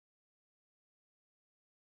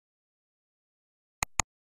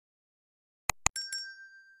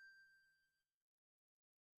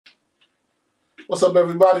What's up,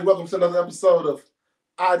 everybody? Welcome to another episode of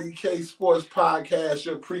IDK Sports Podcast,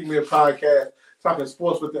 your premier podcast, talking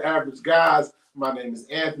sports with the average guys. My name is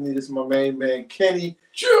Anthony. This is my main man, Kenny.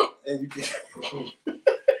 Sure. And you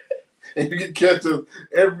can catch us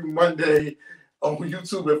every Monday on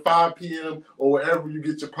YouTube at 5 p.m. or wherever you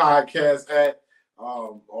get your podcasts at,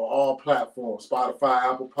 on all platforms, Spotify,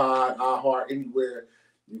 Apple Pod, iHeart, anywhere.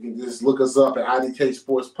 You can just look us up at IDK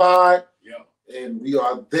Sports Pod. Yeah. And we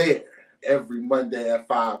are there every Monday at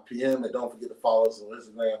 5 p.m. And don't forget to follow us on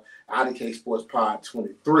Instagram, IDK Sports Pod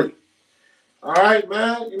 23. All right,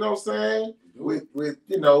 man. You know what I'm saying? With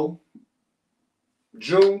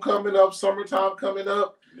June coming up, summertime coming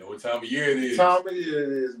up. You know what time of year it is. Time of year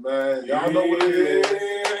it is, man. Y'all know what it is.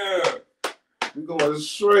 Yeah. We're going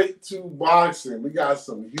straight to boxing. We got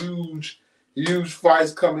some huge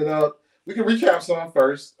fights coming up. We can recap some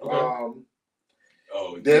first. Okay.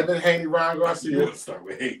 Devin Haney, Ryan Garcia. You want to start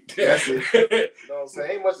with hate. That's it. You know what I'm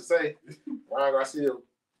saying? Ain't much to say. Ryan Garcia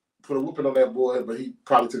put a whooping on that boy, but he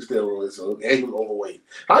probably took steroids, and he was overweight.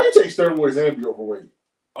 How do you take steroids and be overweight?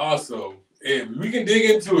 Also, and we can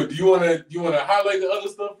dig into it. Do you want to highlight the other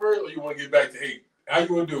stuff first, or you want to get back to hate? How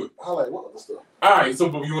you want to do it? Highlight what other stuff? All right, so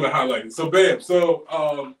but you want to highlight it. So bam.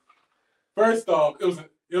 So first off, it was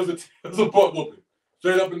a butt whooping,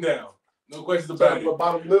 straight up and down. No questions about it.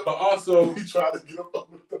 Bottom lip. But also, he tried to get up on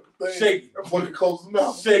the thing. Shaky. That's when he closed his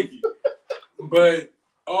mouth. Shaky. But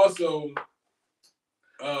also,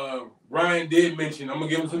 Ryan did mention, I'm going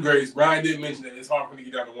to give him some grace. Ryan did mention that it's hard for him to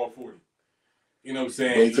get down to 140. You know what I'm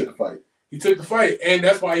saying? But he took the fight. He took the fight. And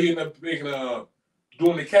that's why he ended up making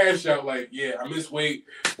doing the cash out. Like, yeah, I missed weight.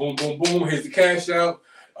 Boom, boom, boom. Here's the cash out.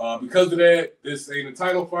 Because of that, this ain't a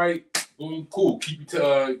title fight. Boom, cool. Keep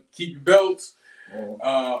your belts.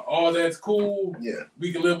 All that's cool. Yeah,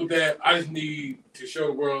 we can live with that. I just need to show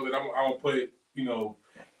the world that I'm gonna put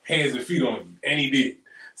hands and feet on you, and he did.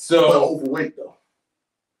 So but overweight though.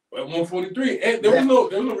 At 143, and there was no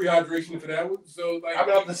rehydration for that one. So like, I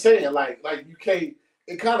mean, I'm just saying, like you can't.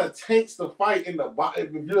 It kind of tanks the fight in the body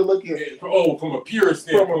if you're looking at from a pure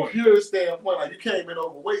standpoint. Like you came in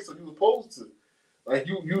overweight, so you were supposed to. Like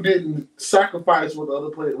you didn't sacrifice what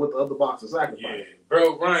the other boxers sacrificed. Yeah,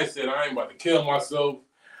 bro. Ryan said I ain't about to kill myself.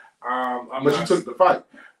 But you took the fight.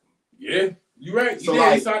 Yeah, you're right. So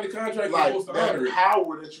he signed the contract. Like supposed to that honor it.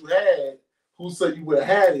 power that you had. Who said you would have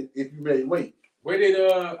had it if you made weight? Where did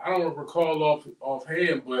I don't recall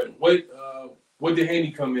offhand, but what did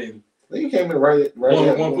Haney come in? I think he came in right at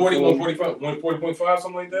 140, 145, 140.5,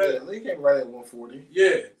 something like that. Yeah, I think he came right at 140.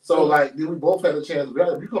 Yeah. So like, then we both had a chance.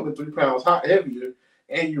 If you come in 3 pounds heavier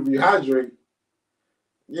and you rehydrate,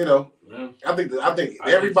 Yeah. I think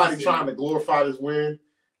everybody trying to glorify this win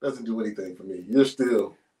doesn't do anything for me. You're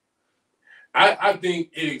still. I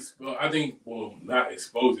think not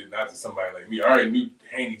expose it, not to somebody like me. I already knew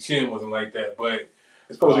Haney Chin wasn't like that, but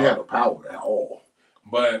it's supposed to have no power at all.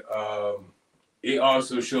 But it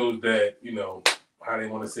also shows that, how they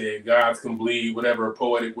want to say it, gods can bleed, whatever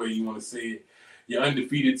poetic way you want to say it. Your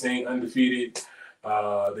undefeated ain't undefeated.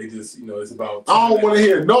 They just, it's about. I don't want to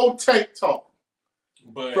hear no tank talk.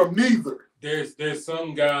 But from neither. There's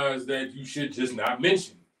some guys that you should just not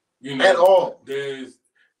mention. At all.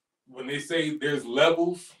 When they say there's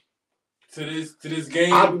levels to this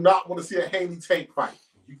game. I do not want to see a Haney tank fight.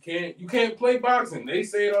 You can't play boxing. They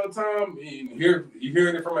say it all the time. And you're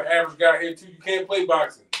hearing it from an average guy here too. You can't play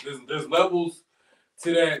boxing. There's levels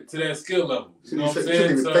to that skill level. You know what I'm saying?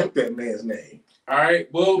 You shouldn't even think that man's name. All right.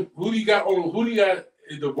 Well, who do you got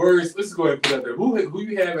the worst? Let's go ahead and put out there. Who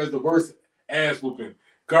you have as the worst ass whooping?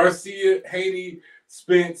 Garcia, Haney,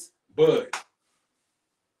 Spence, Bud.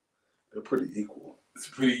 They're pretty equal. It's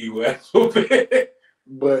pretty equal ass whooping.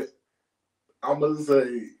 But I'm gonna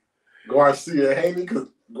say Garcia, Haney, because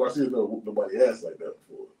Garcia nobody asked like that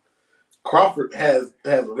before. Crawford has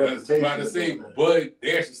a reputation. I was about to say, Bud,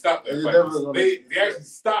 they actually stopped that fight. They actually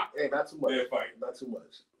stopped. Hey, not too much. That fight. Not too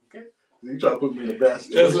much. Okay. You try to put me in the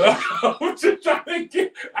basket. I'm just trying to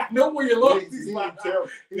get. I know where your loyalty is.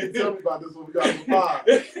 He didn't tell me about this when we got on the pod.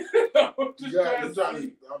 I'm just trying to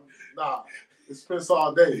see. Nah, it Spence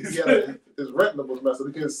all day. His retina was messed up.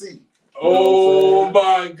 He couldn't see. Oh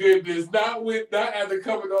my goodness! Not after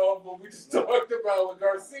coming off what we just talked about with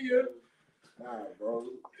Garcia. Nah, bro.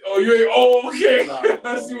 Oh, you ain't. Oh, okay. Nah,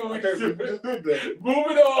 I see what we just did that.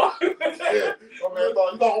 Moving on. Yeah. My man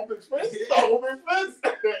thought you thought open Spence. You thought open Spence.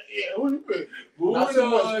 Yeah. Who you pick? Moving Not too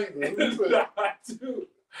on. much either. Who you pick? Not too.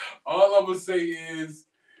 All I'm gonna say is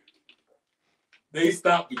they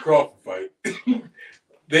stopped the Crawford fight.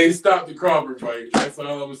 They stopped the Crawford fight. That's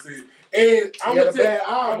all I'm gonna say. And I'm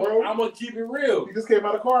gonna keep it real. He just came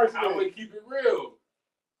out of car accident. I'm gonna keep it real.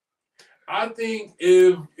 I think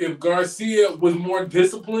if Garcia was more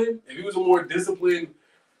disciplined, if he was a more disciplined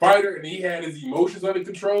fighter and he had his emotions under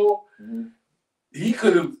control, he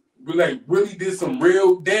could have really did some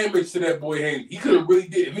real damage to that boy Haney. He could have really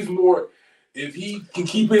did. If he can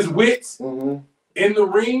keep his wits in the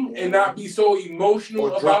ring and not be so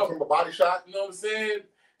emotional about from a body shot. You know what I'm saying?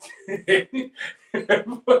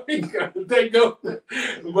 They go.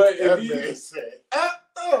 But That if man said,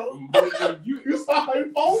 you saw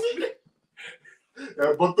him folding?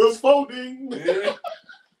 Yeah, but this folding. Yeah.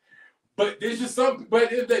 But there's just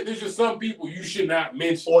some people you should not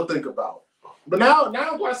mention or think about. But now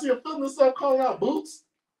Garcia feeling himself calling out Boots.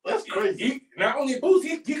 That's crazy. Not only Boots,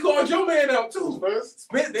 he called your man out too.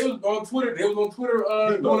 Spence, they was on Twitter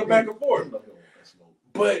going back and forth.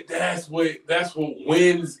 But that's what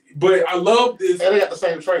wins. But I love this. And they got the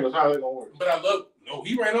same trainers. How are they gonna work? But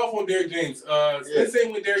he ran off on Derrick James. Spence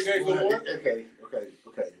ain't with Derrick James no more. Okay.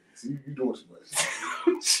 See, you doing too much.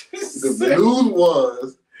 The news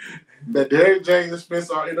was that Derrick James and Spence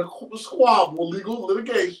are in a squabble, legal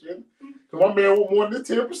litigation. Because my man want more than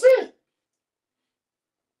 10%.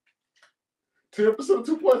 10% of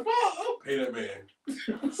 2.5. Pay that man.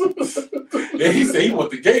 And he said he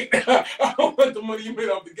want the gate. I don't want the money you made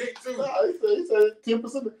off the gate too. Nah, he said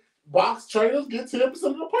 10%. Box trainers get 10% of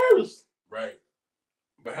the purse. Right.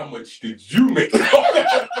 But how much did you make? See,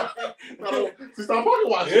 stop pocket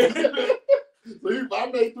watching. So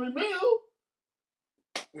I made $3 million.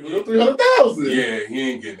 300,000. Yeah,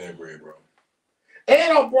 he ain't getting that bread, bro.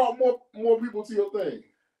 And I brought more people to your thing.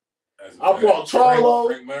 I brought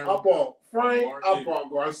Charlo. I brought Frank. I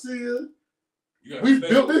brought Garcia.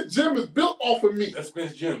 This gym is built off of me. That's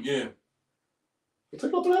Spence gym, yeah.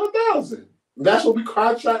 Take on 300,000. That's what we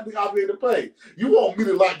contracted obligated to pay. You want me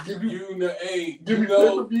to give you? Give me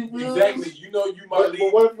exactly. You might leave.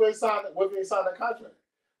 But what if you ain't signed? What if you ain't signed that contract?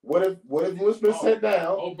 What if you and Smith sat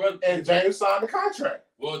down and James signed the contract?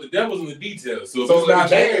 Well, the devil's in the details. So now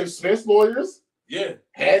James, Smith's lawyers, yeah,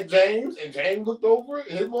 had James, and James looked over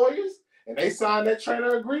it, his lawyers, and they signed that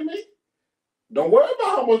trainer agreement. Don't worry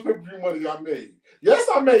about how much pay-per-view money I made. Yes,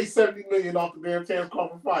 I made $70 million off the damn Terrence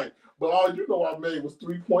Crawford fight, but all you know I made was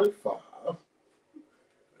 3.5.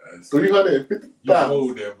 350,000. You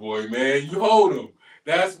hold that boy, man. You hold him.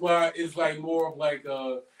 That's why it's more of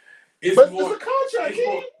it's a contract,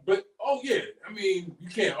 but I mean, you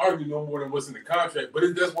can't argue no more than what's in the contract.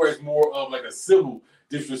 But that's where it's more of a civil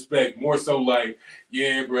disrespect, more so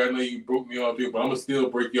yeah, bro, I know you broke me off here, but I'm gonna still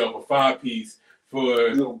break you off a 5-piece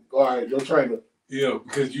for. All right, your trainer. Yeah,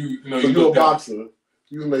 because you know so you're a boxer.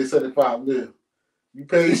 You made $75 million. You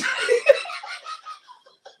paid.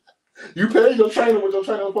 You paid your trainer what your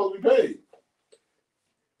trainer was supposed to be paid.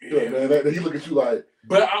 Yeah, man. He look at you like.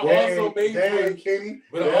 But I also made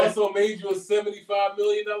you a $75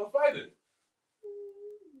 million fighter.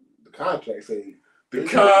 The contract say. The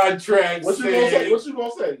contract. What you gonna say? What you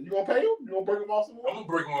gonna say? You gonna pay him? You gonna break him off some more? I'm gonna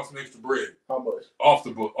break him off some extra bread. How much? Off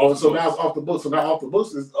the book. Now it's off the books. So now off the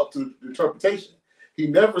books is up to interpretation. He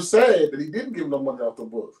never said that he didn't give no money off the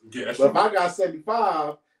books. Yeah, that's but true. If I got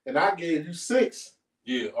 75 and I gave you 6.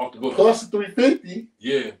 Yeah, off the book. Plus 350.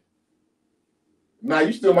 Yeah. Now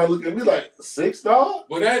you still might look at me like 6, dog.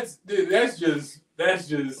 Well, that's just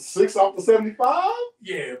 6 off the 75.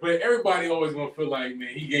 Yeah, but everybody always gonna feel like,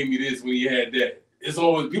 man, he gave me this when he had that. It's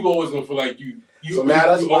always people always gonna feel like you. So now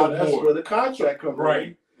that's where the contract comes right.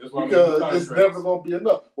 in. That's why because it's never gonna be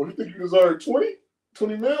enough. Well, you think you deserve 20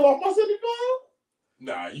 million off my 75?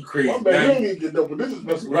 Nah, you crazy. My man, you ain't even get double digits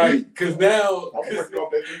messing with right? me. Because now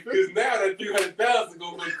that 300,000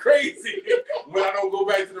 gonna go crazy when I don't go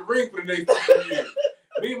back to the ring for the next 2 years.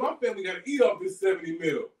 Me and my family gotta eat off this 70 mil.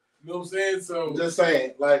 You know what I'm saying? So just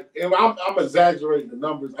saying, I'm exaggerating the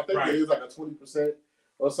numbers. I think it is a 20%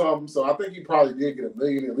 or something. So I think he probably did get $1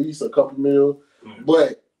 million, at least a couple mil. Mm-hmm.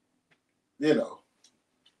 But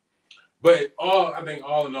But I think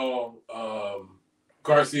all in all,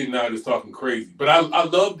 Garcia now is talking crazy. But I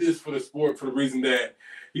love this for the sport for the reason that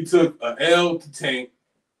he took an L to Tank.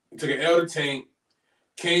 He took an L to Tank,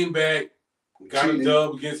 came back, got a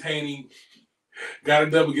dub against Haney.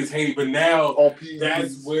 But now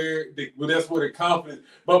that's where the confidence.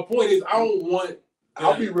 My point is, I don't want.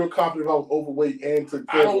 I'll be real confident if I was overweight and took.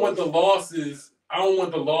 I don't want the losses. I don't want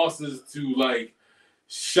the losses to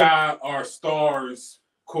shy our stars,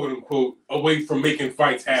 quote unquote, away from making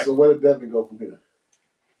fights happen. So where did Devin go from here?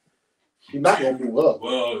 He's not gonna move up.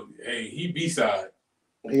 Well, hey, he B-side.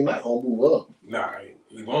 He's not gonna move up. Nah,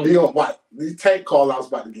 he won't. He don't what? These Tank call outs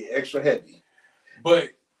about to get extra heavy.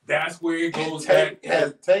 But that's where it goes back.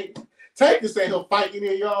 Tank is saying he'll fight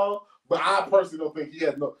any of y'all, but I personally don't think he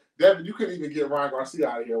has no. Devin, you couldn't even get Ryan Garcia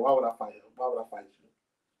out of here. Why would I fight him? Why would I fight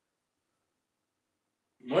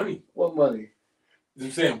you? Money. What money?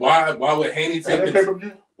 I'm saying, why would Haney take the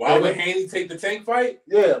pay-per-view? Why would Haney take the Tank fight?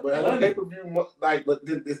 Yeah, but at a pay-per-view, like, but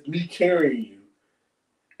it's me carrying you.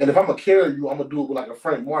 And if I'm gonna carry you, I'm gonna do it with like a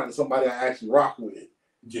Frank Martin, somebody I actually rock with.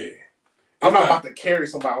 Yeah. I'm not about to carry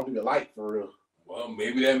somebody I don't even like for real. Well,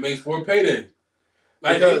 maybe that makes for a payday.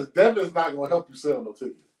 Like, because Devin's not gonna help you sell no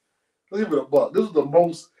tickets. Leave it a buck. This is the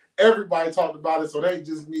most everybody talked about it, so they ain't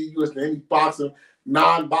just me, you, as any boxing,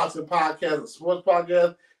 non-boxing podcast, or sports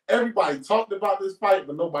podcast. Everybody talked about this fight,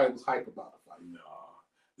 but nobody was hyped about the fight. No.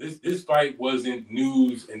 This fight wasn't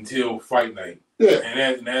news until fight night. Yeah.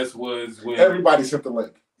 And that was when everybody sent the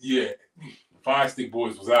link. Yeah. Five Stick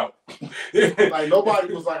Boys was out. Like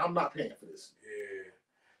nobody was like, I'm not paying for this. Yeah.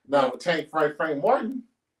 Now the Tank fight Frank Martin.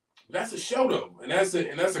 That's a show though. And that's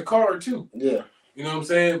a card too. Yeah. You know what I'm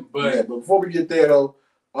saying? But yeah, but before we get there though,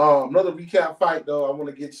 another recap fight though I want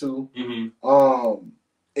to get to.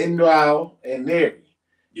 Indral and Nery.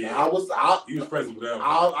 Yeah. Now, he was present for that one.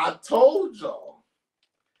 I told y'all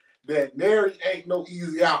that Nery ain't no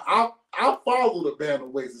easy out. I follow the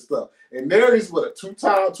bantamweights and stuff. And Nery's what, a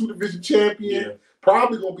two division champion. Yeah.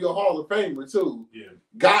 Probably gonna be a Hall of Famer too. Yeah.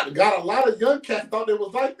 Got a lot of young cats thought they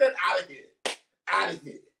was like that. Out of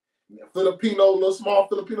here. Filipino, little small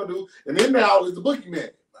Filipino dude. And then now is the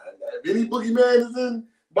boogeyman. If any boogeyman is in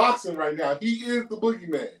boxing right now, he is the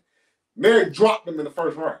boogeyman. Nery dropped him in the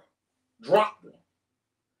first round. Dropped him.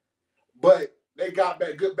 But they got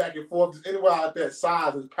good back and forth. Just anyway, at that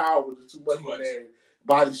size, his power was just too much for Nery.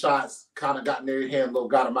 Body shots kind of got Nery hand low,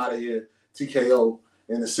 got him out of here. TKO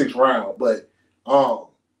in the 6th round. But I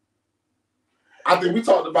think we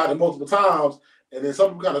talked about it multiple times, and then some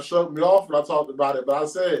people kind of shrugged me off when I talked about it. But I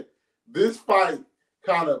said this fight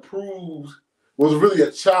kind of was really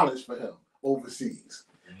a challenge for him overseas.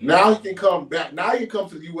 Mm-hmm. Now he can come back. Now he can come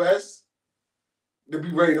to the U.S. to be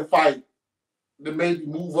ready to fight, to maybe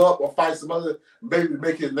move up or fight some other, maybe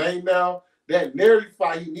make his name now. That Nery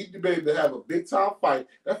fight, he needed to be able to have a big-time fight.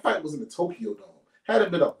 That fight was in the Tokyo Dome.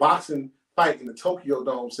 Hadn't been a boxing fight in the Tokyo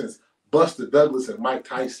Dome since Buster Douglas and Mike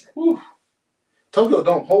Tyson. Whew. Tokyo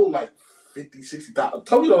Dome hold like 50, 60,000.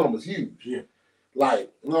 Tokyo Dome was huge. Yeah.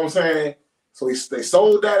 Like, you know what I'm saying? So they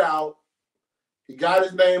sold that out. He got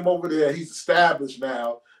his name over there. He's established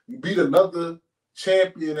now. He beat another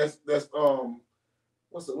champion that's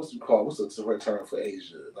what's it called? What's the right term for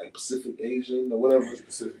Asia? Like Pacific Asian or whatever.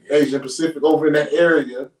 Asian Pacific over in that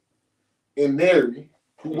area in Nery,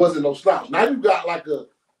 who wasn't no slouch. Now you got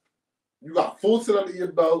Fulton under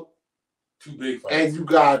your belt. 2 big fights. And you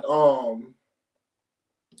got Nery.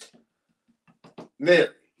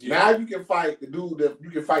 Yeah. Now you can fight the dude that you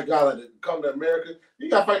can fight guy that come to America. You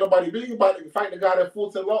gotta fight nobody big. You can fight the guy that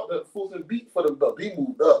Fulton beat for the belt. He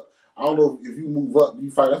moved up. I don't know if you move up, you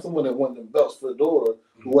fight. That's the one that won the belts for Fedora,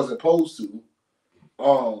 who wasn't supposed to.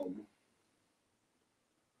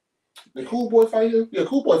 The Cool Boy fight him? Yeah,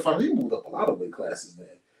 Cool Boy fight him. He moved up a lot of weight classes, man.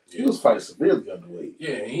 He was fighting severely underweight.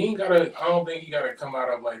 Yeah, he ain't gotta. I don't think he gotta come out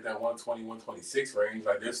of like that 120, 126 range.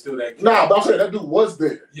 Like there's still that. Nah, but I'm saying that dude was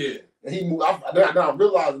there. Yeah, and he moved. Now I'm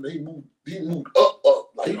realizing that he moved up.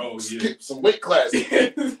 Like he skipped some weight classes.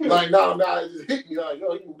 Like now it just hit me. Like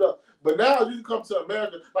he moved up. But now you come to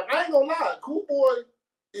America. Like I ain't gonna lie, Cool Boy.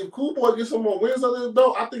 If Cool Boy gets some more wins under his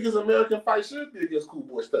belt, I think his American fight should be against Cool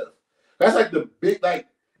Boy Steph. That's like the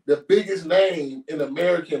biggest name in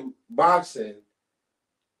American boxing.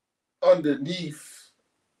 Underneath,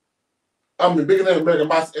 bigger than American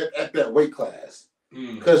boxing at that weight class.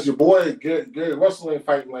 Because your boy Gary Russell ain't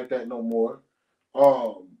fighting like that no more.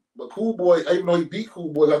 But Cool Boy, even though he beat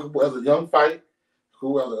Cool Boy, as a young fight, as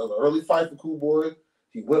an early fight for Cool Boy,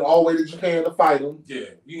 he went all the way to Japan to fight him.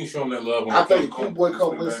 Yeah, you can show him that love. I think Cool Boy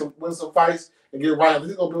come win some fights and get right.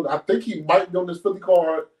 I think he might be on this Philly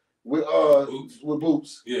card with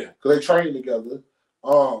Boots. Yeah, because they train together.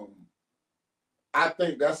 I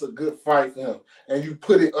think that's a good fight for him. And you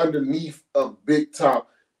put it underneath a big top.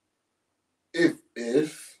 If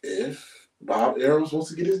Bob Arums wants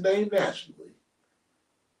to get his name nationally,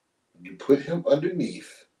 you put him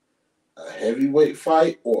underneath a heavyweight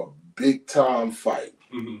fight or a big time fight.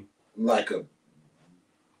 Mm-hmm. Like a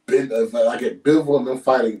Bivol and them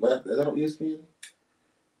fighting. Is that on ESPN?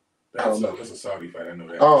 That's a Saudi fight. I know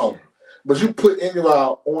that. But you put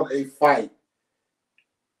Indral on a fight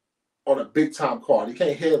on a big time card. You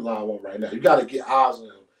can't headline one right now. You got to get eyes on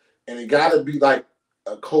him, and it got to be like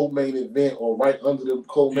a co-main event or right under the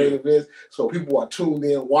co-main events, so people are tuned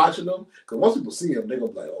in watching them. Because once people see him, they're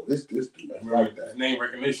gonna be like, "Oh, this dude, like that." Name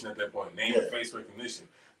recognition at that point, name and face recognition.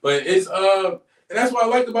 But it's and that's what I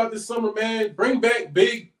liked about this summer, man. Bring back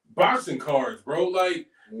big boxing cards, bro. Like,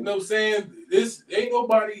 you know what I'm saying? This ain't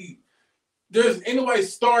nobody. Ain't nobody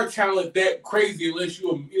star talent that crazy unless you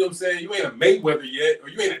know what I'm saying? You ain't a Mayweather yet, or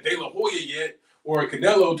you ain't a De La Hoya yet, or a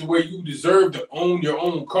Canelo to where you deserve to own your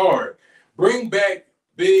own card. Bring back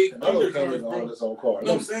big undercards, bro. His own card. You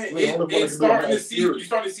know what I'm saying? It's starting to see, you're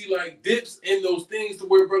starting to see like dips in those things to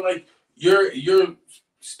where, bro, like your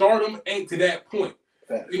stardom ain't to that point.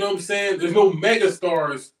 You know what I'm saying? There's no mega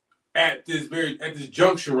stars at this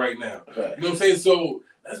juncture right now. You know what I'm saying? So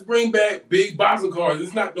let's bring back big boxing cards.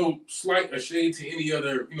 It's not no slight or shade to any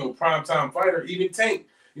other, primetime fighter, even Tank.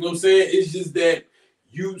 You know what I'm saying? It's just that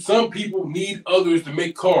some people need others to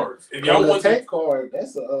make cards. If y'all want Tank card,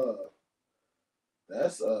 that's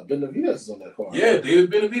Benavidez is on that card. Yeah,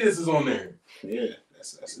 David Benavidez is on there. Yeah,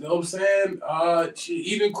 that's you know what I'm saying?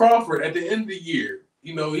 Even Crawford at the end of the year,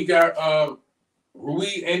 he got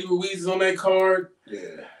Andy Ruiz is on that card.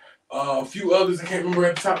 Yeah. A few others I can't remember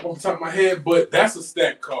off the top of my head, but that's a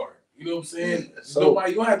stacked card. You know what I'm saying? Yeah, so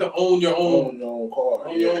you don't have to own your own card.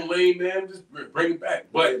 Own your own lane, man. Just bring it back.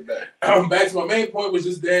 But back to my main point was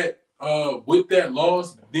just that with that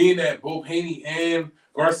loss, being that both Haney and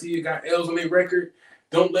Garcia got L's on their record,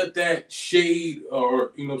 don't let that shade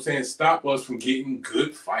or stop us from getting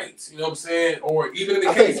good fights. You know what I'm saying? Or even in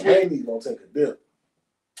the case where Haney's gonna take a dip.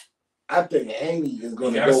 I think Haney is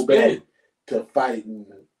gonna go back to fighting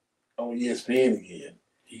on ESPN again.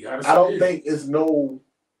 I don't think it's no.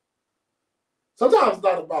 Sometimes it's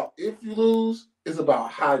not about if you lose; it's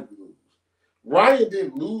about how you lose. Ryan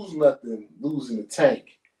didn't lose nothing losing the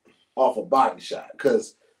Tank off a body shot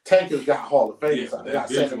because Tank has got Hall of Famers out there, got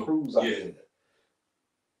Santa Cruz out there.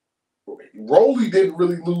 Rolly didn't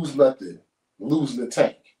really lose nothing losing the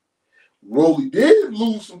Tank. Rolly did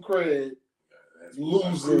lose some cred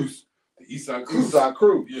losing the Eastside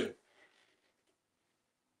Cruz. Yeah.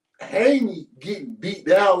 Haney getting beat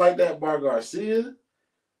down like that by Garcia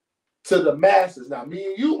to the masses. Now, me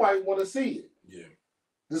and you might want to see it. Yeah.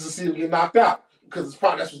 Just to see him get knocked out because it's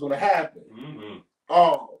probably that's what's going to happen.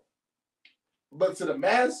 Mm-hmm. But to the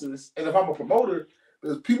masses, and if I'm a promoter,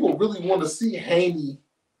 because people really want to see Haney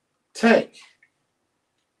Tank.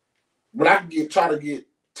 But I can try to get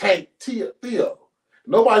Tank Theo.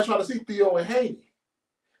 Nobody's trying to see Theo and Haney.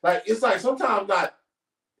 Like, it's like sometimes not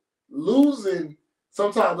losing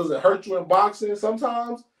sometimes doesn't hurt you in boxing.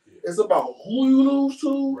 Sometimes it's about who you lose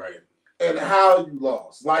to and how you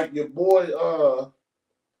lost. Like your boy,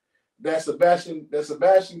 that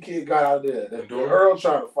Sebastian kid got out of there. That Earl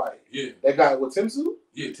trying to fight. Yeah. That guy with Timsu?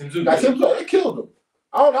 Yeah, Timsu. Timsu, they killed him.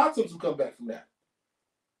 I don't know how Timsu come back from that.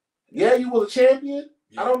 Yeah, you was a champion.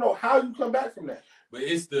 Yeah. I don't know how you come back from that. But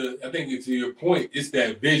I think to your point, it's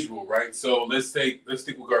that visual, right? So let's stick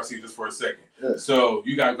with Garcia just for a second. Yeah. So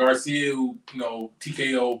you got Garcia who,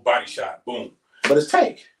 TKO body shot, boom. But it's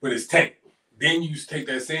Tank. Then you take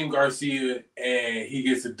that same Garcia and he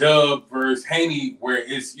gets a dub versus Haney where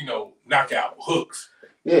it's, knockout, hooks,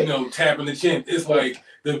 tapping the chin. It's like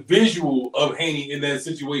the visual of Haney in that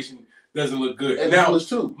situation doesn't look good. And now,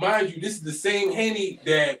 too. Mind you, this is the same Haney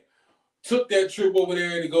that took that trip over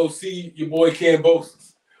there to go see your boy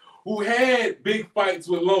Kambosos, who had big fights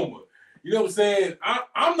with Loma. You know what I'm saying?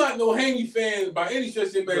 I'm not no Haney fan by any stretch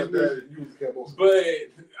of the imagination, but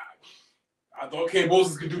I thought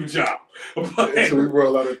Kambosos could do the job. Until we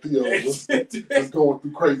roll out of Theo, just going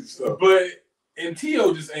through crazy stuff. And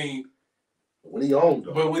Theo just ain't. When he owned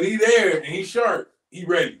though. But when he there and he's sharp, he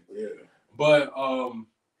ready. Yeah. But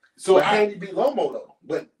Haney beat Lomo though.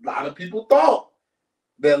 But a lot of people thought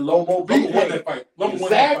that Lomo beat Lomo won that fight.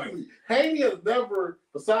 Exactly. Haney has never,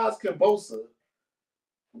 besides Kambosos,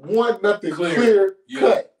 won nothing clear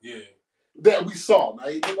cut that we saw. Now,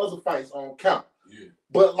 it wasn't fights on count. Yeah.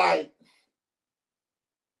 But, like,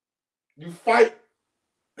 you fight.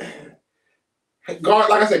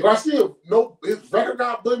 Like I said, Garcia, his record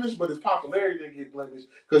got blemished, but his popularity didn't get blemished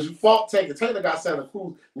because you fought Tank. And Tank got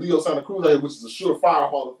Leo Santa Cruz, which is a surefire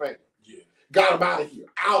Hall of Famer. Yeah. Got him out of here.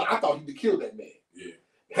 I thought he'd kill that man.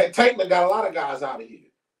 Yeah. Tank got a lot of guys out of here.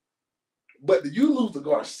 But did you lose to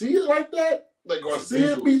Garcia like that? Like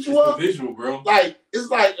Garcia beat you up? It's the visual, bro. Like, it's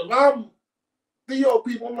like if I'm Theo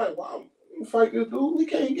people, I'm like, wow, I'm fight this dude. We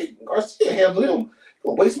can't get Garcia handle him.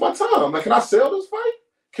 I'm gonna waste my time. I'm like, can I sell this fight?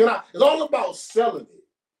 It's all about selling it.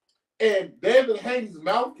 And David Haney's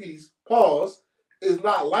mouthpiece, is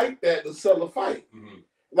not like that to sell a fight. Mm-hmm.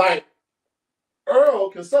 Like, Earl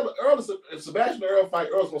can sell it. If Sebastian Earl fight,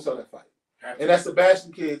 Earl's gonna sell that fight. And that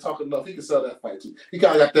Sebastian kid talking enough, he can sell that fight too. He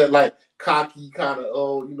kind of got that like cocky kind of,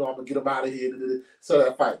 I'm gonna get him out of here, sell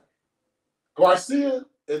that fight. Garcia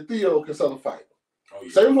and Theo can sell a fight. Oh,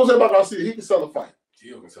 yeah. Same as what I said about Garcia, he can sell a fight.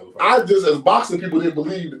 Tio can sell a fight. As boxing people didn't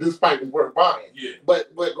believe that this fight was worth buying. Yeah.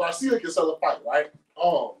 But Garcia can sell a fight, right?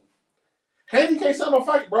 Haney can't sell no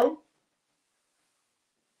fight, bro.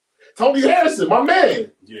 Tony Harrison, my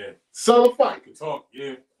man. Yeah. Sell a fight. Can talk,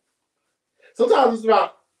 yeah. Sometimes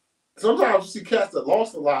you see cats that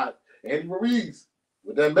lost a lot. Andy Ruiz,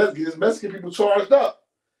 with that Mexican people charged up.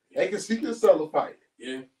 He can sell a fight.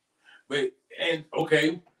 Yeah.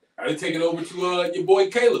 Okay, I take it over to your boy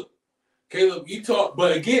Caleb. Caleb, you talk,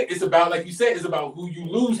 but again, it's about, like you said, it's about who you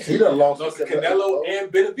lose to. He done lost to Canelo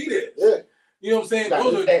and Benavidez. Yeah. You know what I'm saying?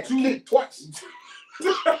 Those are two twice.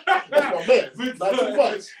 That's my man. Not too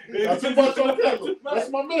much. Not too much on Canelo. That's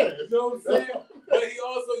my man. You know what I'm saying? But he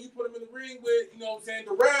also, you put him in the ring with, you know what I'm saying,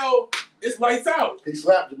 Darrell, it's lights out. He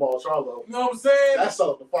slapped Jamal Charlo. You know what I'm saying? That's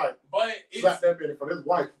selling the fight. But slapped that man for his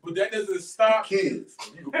wife. But that doesn't stop kids.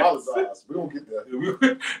 You can apologize. We don't get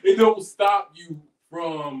that. It don't stop you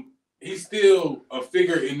from. He's still a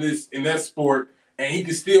figure in that sport, and he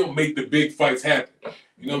can still make the big fights happen.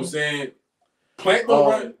 You know what I'm saying? Plant don't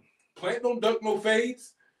run. Plant don't duck no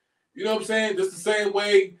fades. You know what I'm saying? Just the same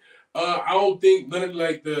way. I don't think none of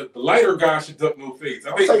the lighter guys should duck no fades.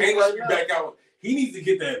 I think Haney should be back out. He needs to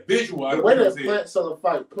get that visual out of the way that Plant sell a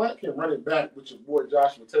fight. Plant can run it back with your boy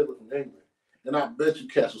Joshua Taylor from England, and I bet you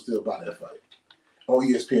Cash will still buy that fight on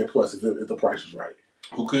ESPN Plus if the price is right.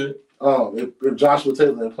 Who could? If Joshua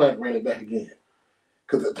Taylor and Plant ran it back again,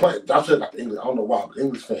 because Joshua got the English. I don't know why, but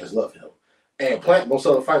English fans love him. And Plant gonna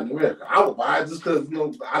sell a fight in America. I would buy it just because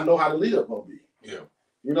I know how the lead up gonna be. Yeah.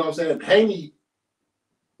 You know what I'm saying? Haney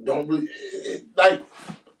don't really like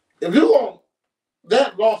if you want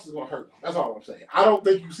that loss is gonna hurt him. That's all I'm saying. I don't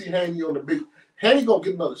think you see Haney on the big. Haney gonna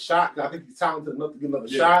get another shot. I think he's talented enough to get another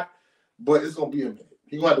shot, but it's gonna be a minute.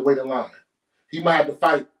 He gonna have to wait in line. He might have to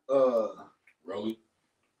fight Rolly.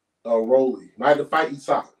 Rolly. Might have to fight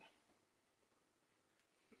Isak.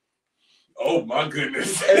 Oh my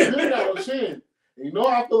goodness. And he got a chin. And you know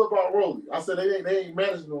how I feel about Rolly. I said they ain't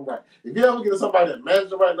managing him right. If you ever get somebody that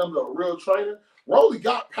manages him right under a real trainer, Rolly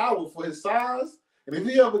got power for his size. And if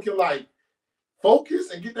he ever can focus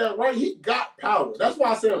and get that right, he got power. That's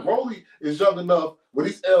why I said Rolly is young enough where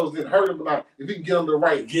these L's didn't hurt him enough. If he can get under the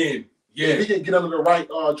right again. Yeah. If he can get under the right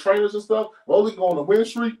trainers and stuff, Rolly go on a win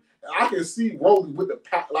streak. I can see Rolly with the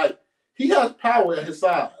power. He has power at his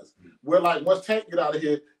size. Where once Tank get out of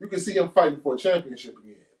here, you can see him fighting for a championship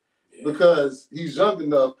again. Yeah. Because he's young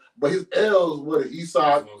enough, but his L's were the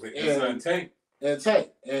Isak and Tank.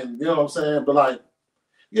 And you know what I'm saying? But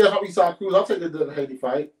if I'm Isak Cruz, I'll take the Devin Haney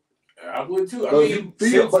fight. I would too.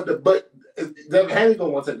 But Devin Haney gonna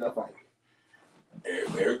want to take that fight.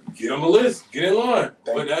 Get on the list. Get in line.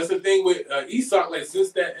 But that's the thing with Isak.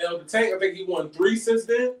 Since that L to Tank, I think he won 3 since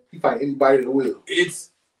then. He fight anybody that will. It's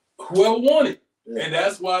whoever won it. Yeah. And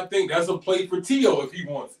that's why I think that's a play for Tio if he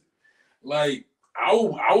wants it.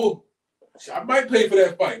 I might pay for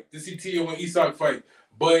that fight to see Tio and Isak fight.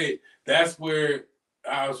 But that's where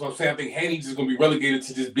I'm saying I think Haney's just gonna be relegated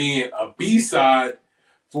to just being a B-side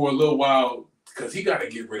for a little while because he gotta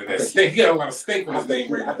get rid of that stink. He got a lot of stink on his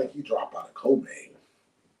name right now. I think he dropped out of co-main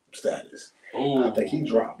status. Oh, I think he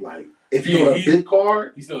dropped if he on a big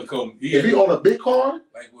card. He's still a co-main. If he on a big card,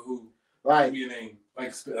 with who? Give me a name.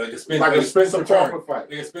 Like a Spencer Crawford fight.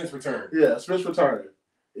 Like a Spence return. Yeah, a Spence return.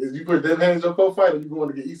 Is you put Devin Haney as your co-fight, or you going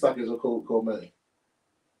to get Isak as your co-main?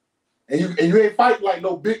 And you ain't fighting like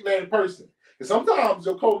no big name person. And sometimes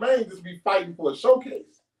your co-main just be fighting for a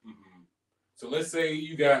showcase. Mm-hmm. So let's say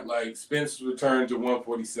you got Spence return to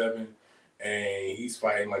 147, and he's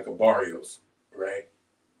fighting a Barrios, right?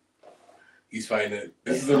 He's fighting it.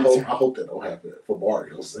 I hope that don't happen for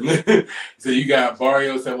Barrios. So you got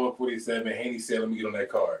Barrios at 147. Haney said, "Let me get on that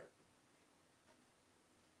card."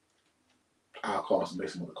 I'll call make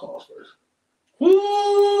some other calls first.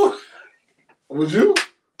 Woo! Would you?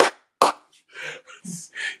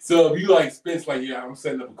 So if you Spence, I'm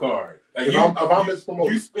setting up a card. If I'm his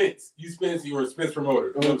promoter, you Spence, you're a Spence promoter.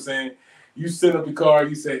 You know what I'm saying? You set up the card.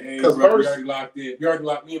 You say, "Hey, bro, we already locked in. You already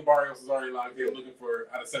locked. Me and Barrios is already locked in. Looking for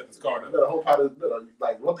how to set this card up." You better hope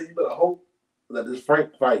one thing you better hope that this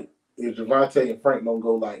Frank fight, if Gervonta and Frank don't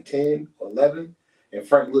go 10 or 11, and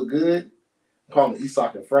Frank look good, I'm calling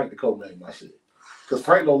Isak and Frank to co-main my shit. Because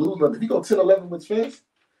Frank don't lose nothing. If he go 10-11 with Spence,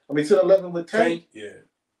 10-11 with Tank. Yeah.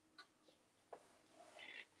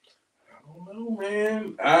 I don't know,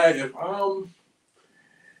 man.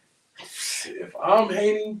 If I'm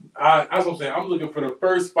hating, as I'm saying, I'm looking for the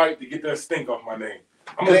first fight to get that stink off my name.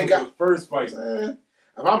 I'm looking for the first fight. If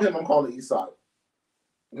I'm him, I'm calling Isak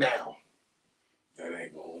now. That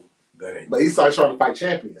ain't going. But Isak's trying to fight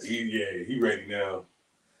champions. He ready now.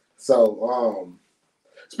 So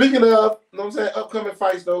Speaking of, you know what I'm saying, upcoming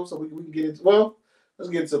fights though, so we can get into let's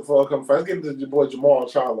get into the upcoming fights. Let's get into your boy Jamal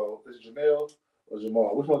Charlo. Is it Jamel or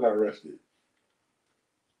Jamal? Which one got arrested?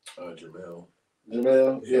 Jamel.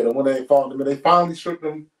 Jamel? Yeah, the one they fought him. They finally stripped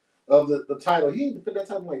him of the title. He ain't been that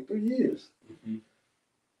title in like 3 years. Mm-hmm.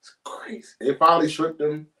 It's crazy. They finally stripped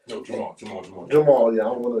him. No, Jamal, yeah, I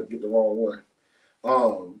don't want to get the wrong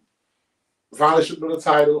one. Finally stripped him the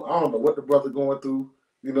title. I don't know what the brother going through.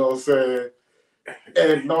 You know what I'm saying?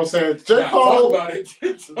 And you know what I'm saying? J. Cole,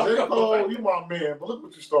 J. Cole, you my man, but look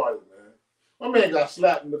what you started, man. My man got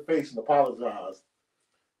slapped in the face and apologized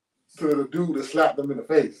to the dude that slapped him in the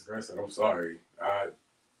face. I said, I'm sorry. I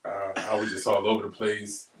was just all over the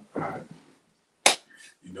place. I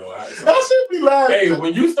should be laughing. Hey,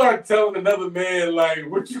 when you start telling another man like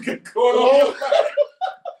what you got going on,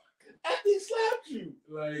 after he slapped you,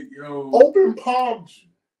 like open palmed you.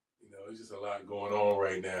 It's just a lot going on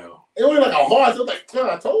right now. It was like a heart. It was like,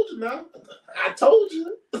 I told you now. I told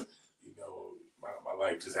you. My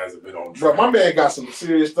life just hasn't been on track. Bro, my man got some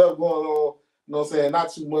serious stuff going on. You know what I'm saying?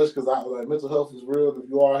 Not too much because mental health is real. If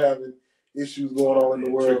you are having issues going on in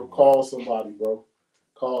the world, call somebody, bro.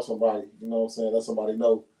 Call somebody. You know what I'm saying? Let somebody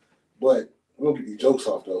know. But we'll get these jokes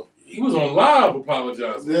off though. He was on live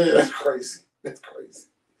apologizing. Yeah, that's crazy. That's crazy.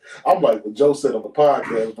 I'm like what Joe said on the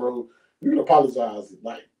podcast, bro. You can apologize.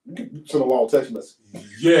 Like, you can send a long text message.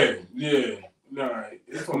 Yeah. Nah, I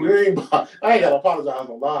ain't got to apologize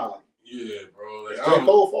on live. Yeah, bro. Like, it's J.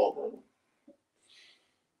 Cole fault, bro.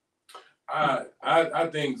 I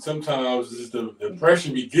think sometimes it's the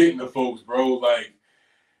pressure be getting to folks, bro. Like,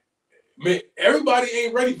 man, everybody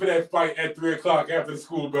ain't ready for that fight at 3:00 after the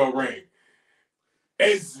school bell rang.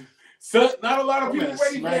 It's not a lot of people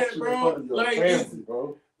ready for that, bro. Like, family,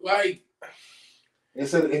 bro. Like, and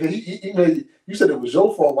you said it was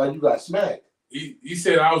your fault while you got smacked. He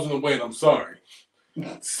said I was in the way and I'm sorry.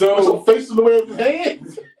 So some face in the way of his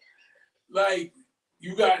hands. Like,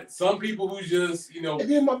 you got some people who just, And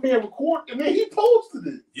then my man recorded, and then he posted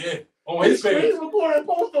it. Yeah, on his page. He's recorded and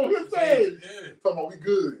posted on his page. Yeah. Talking about we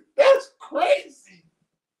good. That's crazy.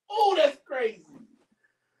 Oh, that's crazy.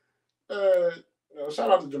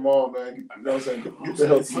 Shout out to Jamal, man. You know what I'm saying? Get the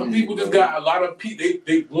hell. Some people just got a lot of peace.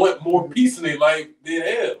 They want more peace in their life than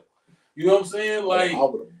hell. You know what I'm saying? Like, I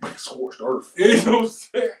would have scorched earth. You know what I'm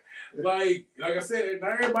saying? Like I said,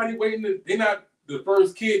 not everybody waiting. They're not the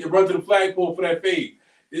first kid to run to the flagpole for that fade.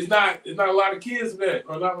 It's not a lot of kids for that,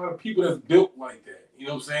 or not a lot of people that's built like that. You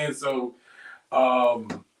know what I'm saying? So,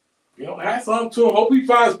 hats off to him. Hope he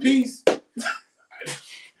finds peace.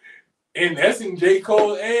 And that's in J.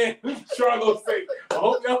 Cole and Charlo's sake. I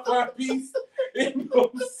hope y'all find peace. You know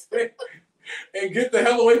what I'm saying? And get the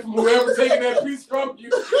hell away from whoever taking that peace from you.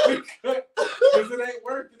 Because it ain't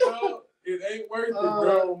worth it, dog. It ain't worth it, bro.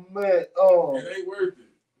 Oh, man. It ain't worth it.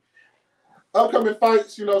 Upcoming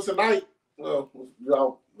fights, tonight. Well,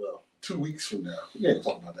 2 weeks from now. We ain't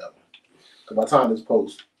talking about that one. Because by the time this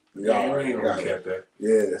post, y'all ain't gonna recap that.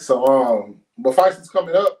 Yeah. So, but fights is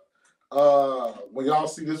coming up. When y'all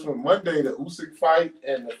see this one Monday, the Usyk fight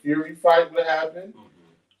and the Fury fight will happen.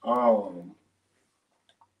 Mm-hmm.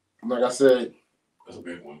 Like I said, that's a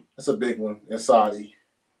big one. That's a big one in Saudi.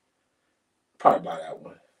 Probably buy that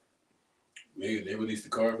one. They released the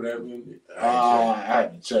card for that one. I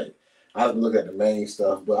haven't checked. I haven't looked at the main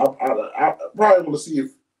stuff, but I probably want to see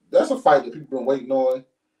if that's a fight that people been waiting on.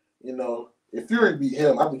 If Fury beat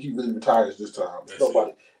him, I think he really retires this time. There's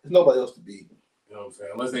nobody else to beat. You know what I'm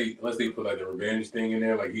saying? Unless they put like the revenge thing in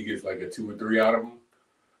there, like he gets like a 2 or 3 out of them.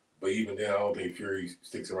 But even then, I don't think Fury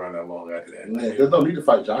sticks around that long after that. Man, there's no need to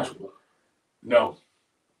fight Joshua. No.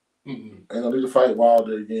 Ain't no need to fight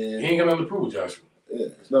Wilder again. He ain't got nothing to prove with Joshua. Yeah,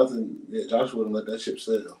 it's nothing. Yeah, Joshua wouldn't let that ship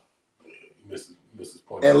sail. He missed his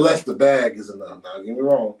point. Unless the bag is enough. Now, get me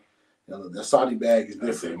wrong. The Saudi bag is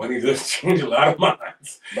different. Money does change a lot of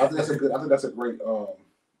minds. But I think that's a great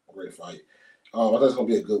fight. I think it's gonna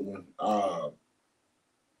be a good one.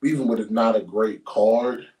 Even with it not a great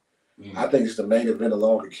card, I think it's the main event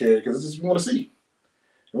alone to carry because it's just we want to see.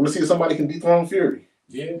 We want to see if somebody can dethrone Fury.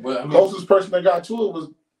 Yeah, but the closest person that got to it was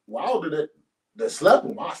Wilder that slept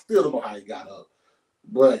him. I still don't know how he got up,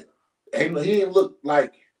 but he didn't look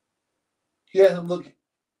like he hasn't looked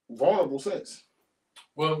vulnerable since.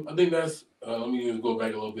 Well, I think that's let me just go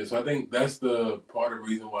back a little bit. So I think that's the part of the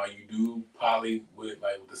reason why you do poly with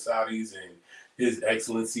the Saudis and His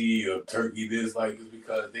Excellency of Turkey. Is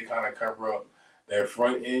because they kind of cover up that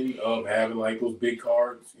front end of having those big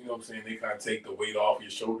cards. You know what I'm saying? They kind of take the weight off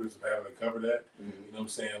your shoulders of having to cover that. Mm-hmm. You know what I'm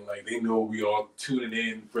saying? They know we are tuning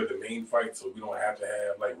in for the main fight, so we don't have to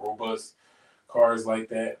have robust cards like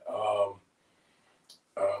that.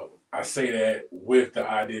 I I say that with the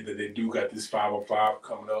idea that they do got this 505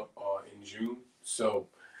 coming up in June. So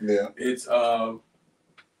yeah, it's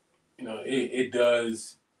it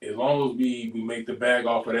does, as long as we make the bag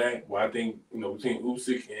off of that. Well, I think between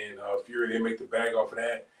Usyk and Fury, they make the bag off of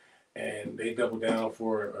that, and they double down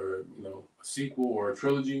for a sequel or a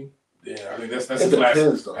trilogy. Yeah, I think that's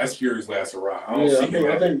Fury's last hurrah. I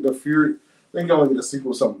think the Fury. I think you only get a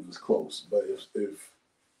sequel something that's close, but if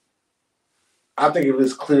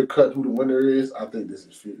it's clear cut who the winner is, I think this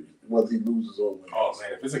is Fury, whether he loses or wins. Oh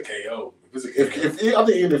man, if it's a KO, I think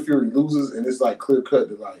even if Fury loses and it's like clear cut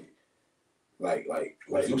to like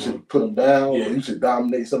you should put him down or you should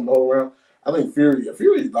dominate something the whole round. I think Fury,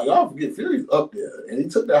 like I forget, Fury's up there and he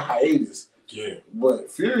took that hiatus. Yeah,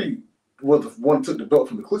 but Fury was the one who took the belt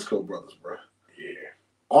from the Klitschko brothers, bro. Yeah,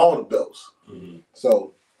 all the belts. Mm-hmm.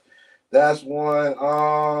 So that's one.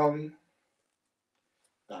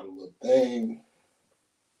 Got a little thing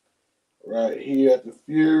right here at the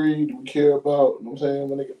Fury. Do we care about? You know what I'm saying,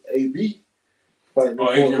 when they get AB? Adrian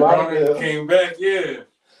Broner came back, yeah.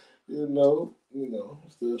 Still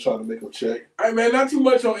trying to make a check. All right, man, not too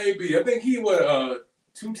much on AB. I think he was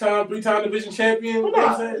 2-time, 3-time division champion. Well,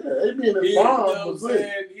 nah, AB in his prime was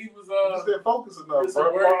saying he was just didn't focus enough.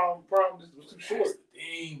 Prime just was too short. That's the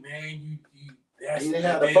thing, man. He didn't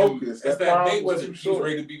have the focus. That's that Mayweather. He was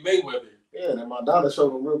ready to be Mayweather. Yeah, and Madonna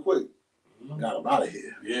showed him real quick. Got him out of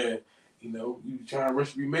here. Yeah. You trying to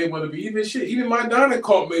rush to be Mayweather, but even Madonna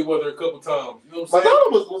caught Mayweather a couple times. You know what I'm saying? Madonna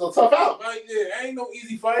was a tough out. Like, yeah, ain't no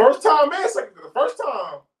easy fight. First time and second. The first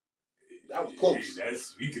time, that was close.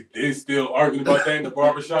 They're still arguing about that in the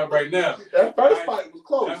barbershop right now. That first fight was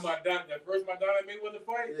close. That first Madonna Mayweather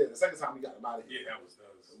fight? Yeah, the second time he got him out of here. Yeah, that was.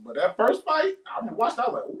 But that first fight, I watched. I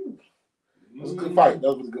was like, ooh, that was a good fight.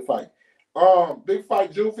 That was a good fight. Big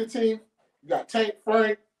fight, June 15th. You got Tank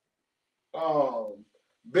Frank,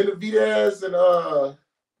 Benavidez, and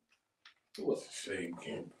who else? Shame,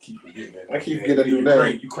 can't keep forgetting that. I keep forgetting new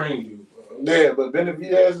name. Ukraine dude. Yeah, but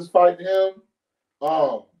Benavidez is fighting him.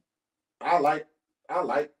 I like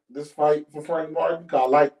this fight for Frank Martin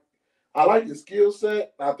because I like his skill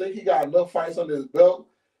set. I think he got enough fights under his belt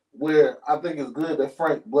where I think it's good that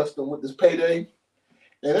Frank blessed him with this payday.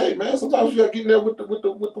 And hey, man, sometimes you gotta get in there with the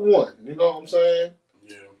one. You know what I'm saying?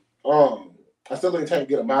 Yeah. I still think Tank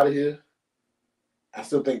get him out of here. I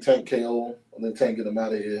still think Tank KO. I think Tank get him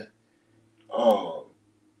out of here. I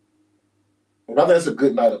think that's a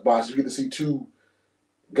good night of boxing. You get to see two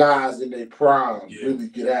guys in their prime really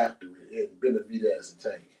get after it, and Benavidez and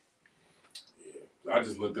Tank. Yeah, I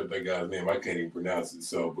just looked up that guy's name. I can't even pronounce it.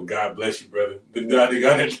 So, but God bless you, brother. The guy that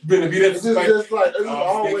got Benavidez. It's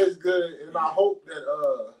always good, and I hope that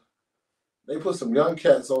they put some young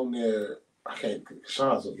cats on there. I can't.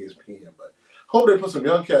 Sean's on ESPN, but hope they put some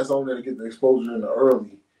young cats on there to get the exposure in the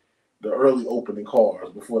early opening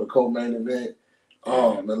cards before the co-main event,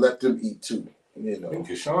 and let them eat too. And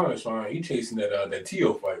Keshawn is fine. He chasing that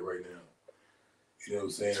Tio fight right now. You know what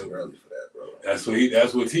I'm saying? Too early for that, bro. That's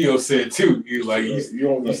what Tio said too. He was like, you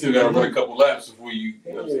still got to run a couple laps before you.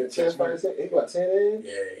 He got 10 in.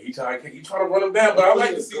 Yeah, he trying to run him down, but I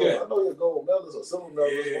like to see that. I know you're gold medalist or silver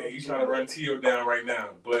medalist. Yeah, he's trying to run Tio down right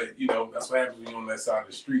now, but that's what happens when you're on that side of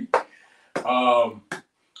the street.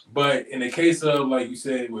 But in the case of, like you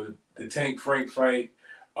said, with the Tank Frank fight,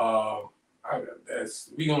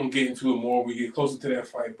 we gonna get into it more when we get closer to that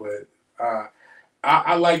fight. But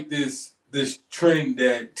I like this trend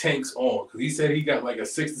that Tank's on, because he said he got like a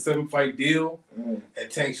 6 to 7 fight deal, and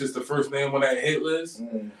Tank's just the first name on that hit list.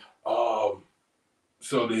 So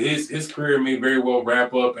his career may very well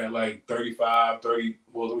wrap up at like 36 to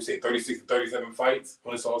 37 fights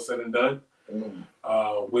when it's all said and done.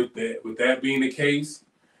 With that being the case,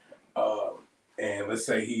 and let's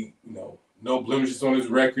say he, no blemishes on his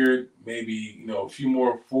record, maybe, a few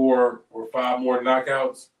more 4 or 5 more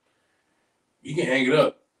knockouts, he can hang it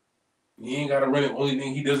up. He ain't got to run it. Only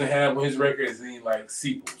thing he doesn't have on his record is any like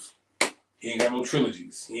sequels. He ain't got no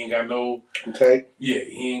trilogies. He ain't got no. Okay. Yeah,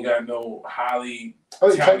 he ain't got no highly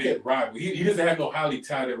touted rival. He doesn't have no highly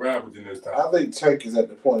touted rivals in this time. I think Tank is at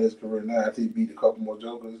the point in his career now after he beat a couple more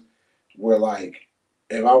jokers, where like,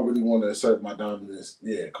 if I really want to assert my dominance,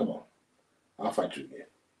 come on, I'll fight you again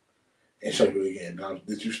and show you again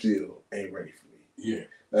that you still ain't ready for me. Yeah.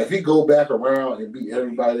 Now, if he go back around and beat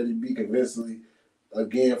everybody that he beat convincingly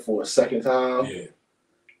again for a second time,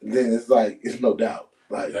 then it's no doubt.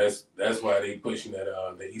 Like that's why they pushing that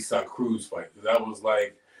the Isaac Cruz fight. That was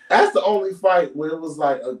like, that's the only fight where it was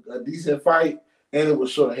like a decent fight and it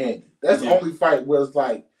was short-handed. That's the only fight where it's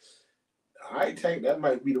like, I Tank, that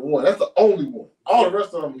might be the one. That's the only one. All the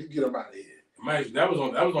rest of them, you get them out of here. Imagine that was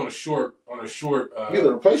on a short short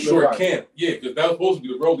fight. camp. Yeah, because that was supposed to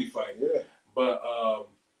be the Broly fight. Yeah. But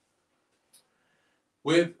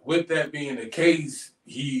with that being the case,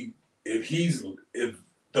 if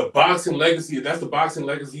the boxing legacy, if that's the boxing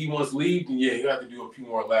legacy he wants to leave, then yeah, he'll have to do a few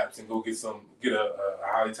more laps and go get a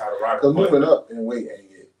highly touted rival. Because moving up in weight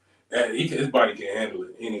ain't it. His body can't handle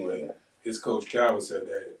it anyway. Yeah. His coach Calvin said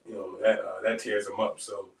that that tears him up.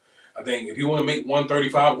 So I think if you want to make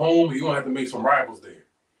 135 home, you're gonna have to make some rivals there.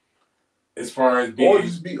 As far as being, or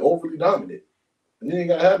just be overly dominant. You ain't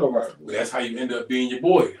gotta have no rivals. That's how you end up being your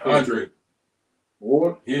boy, Andre.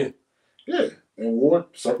 Ward. Yeah. Yeah. And Ward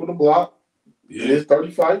circle the block. Yeah. Did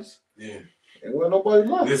 30 fights. Yeah. And when nobody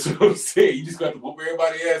left. That's what I'm saying. You just got to whoop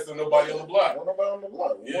everybody ass and nobody on the block. Nobody on the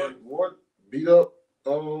block. Yeah. Ward beat up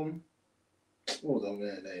what was that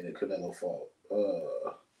man's name that Canelo fought?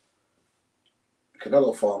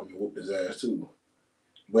 Canelo fought him and whooped his ass too.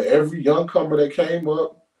 But every young comer that came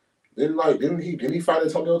up, didn't he fight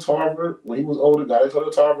Antonio Tarver when he was older? Got Antonio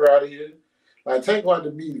Tarver out of here. Like Tank wanted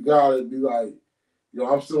to be the guy that'd be like,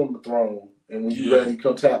 I'm still on the throne, and when you ready,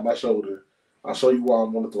 come tap my shoulder. I'll show you why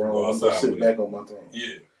I'm on the throne. I'm gonna sit back on my throne.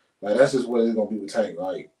 Yeah. Like that's just what it's gonna be with Tank.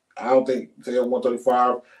 Like I don't think say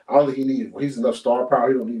 135. I don't think he needs. He's enough star power.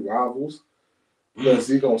 He don't need rivals. Because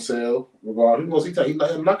he's gonna sell regardless. He's gonna see Tank. He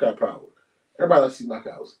let him knockout power. Everybody likes to see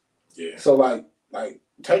knockouts. Yeah. So like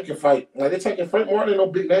Tank can fight. Like they taking Frank Martin, no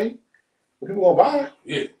big name. But people gonna buy.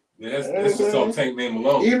 Yeah. That's just on Tank name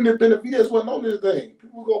alone. Even if Benavidez wasn't on this thing,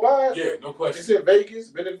 people go buy. Yeah, no question. It's in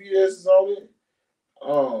Vegas. Benavidez is on it.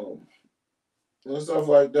 And stuff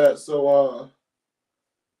like that. So,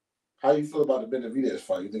 how you feel about the Benavidez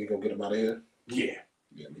fight? You think he's gonna get him out of here? Yeah.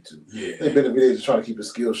 Yeah, me too. Yeah. I think Benavidez is trying to keep his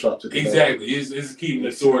skills sharp to Canelo. Exactly. It's keeping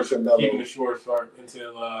the short sharp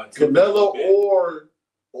until Canelo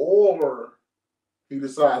or he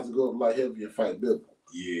decides to go light heavy and fight Bivol.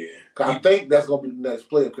 Yeah. I think that's gonna be the next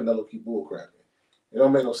play if Canelo keep bullcrapping. It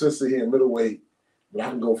don't make no sense to here in middleweight, but I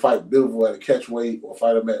can go fight Bivol at a catch weight or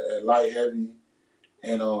fight him at light heavy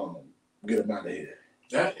and get him out of here.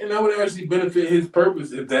 That would actually benefit his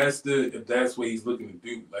purpose if that's what he's looking to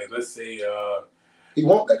do. Like let's say he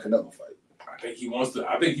wants that Canelo fight. I think he wants to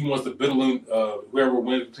Bivol whoever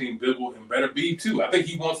wins between Bivol and Better B too. I think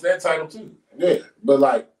he wants that title too. Yeah,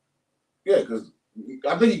 but because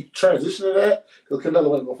I think he transitioned to that because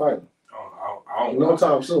Canelo ain't gonna fight him. I don't no know.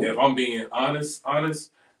 Time soon. If I'm being honest, I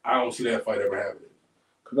don't see that fight ever happening.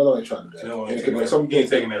 Canelo ain't trying to do that. Canelo ain't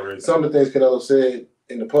taking that risk. Some of the things Canelo said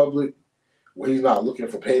in the public, where he's not looking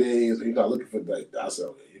for paydays, he's not looking for I said,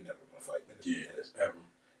 you're never gonna fight. Yeah,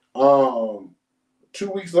 ever. 2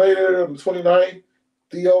 weeks later, on the 29th,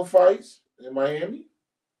 Theo fights in Miami.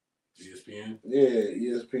 ESPN. Yeah,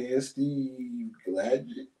 ESPN. Steve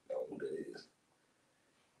Gladgett. I don't know who that is.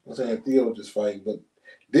 I'm saying Theo just fighting, but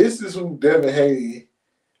this is who Devin Haney.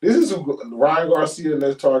 This is who Ryan Garcia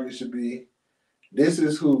next target should be. This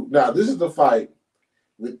is the fight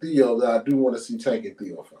with Theo that I do want to see Tank and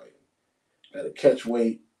Theo fight at a catch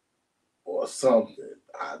weight or something.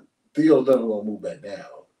 Theo's never gonna move back down.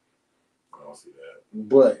 I don't see that.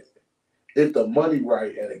 But if the money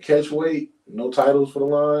right at a catch weight, no titles for the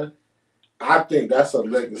line, I think that's a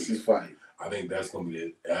legacy fight. I think that's gonna be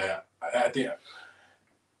it. I think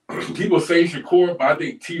people say Shakur, but I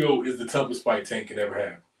think Tio is the toughest fight Tank can ever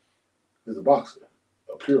have. He's a boxer,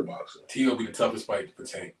 a pure boxer. Tio be the toughest fight for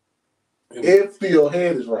Tank. If Theo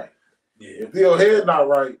head is right. Yeah. If Theo head not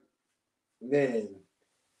right, then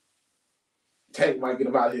Tank might get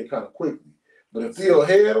him out of here kind of quickly. But if Theo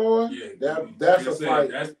head on, that's a fight.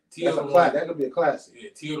 That could be a classic. Yeah,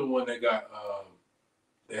 Tio the one that got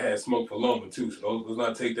that had smoke for Loma too. So let's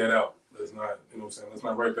not take that out. Let's not, you know what I'm saying? Let's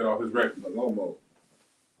not write that off his record. Lomo.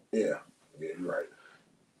 Yeah, you're right.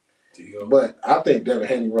 Tio. But I think Devin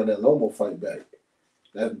Haney run that Lomo fight back.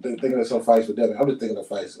 Thinking of some fights for Devin. I'm just thinking of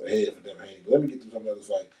fights ahead for Devin Haney. But let me get to some other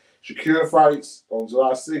fights. Shakur fights on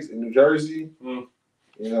July 6th in New Jersey.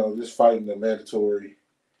 Just fighting the mandatory.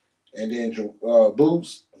 And then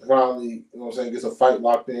Boots finally, gets a fight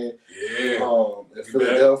locked in. Yeah. In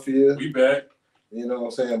Philadelphia. We back. You know what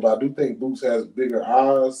I'm saying? But I do think Boots has bigger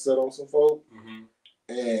eyes set on some folk. Mm-hmm.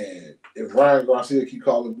 And if Ryan Garcia keep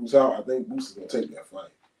calling Boots out, I think Boots is gonna take that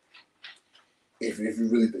fight. If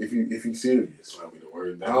he's serious. That'll be the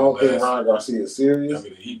word. I don't think Ryan Garcia is serious.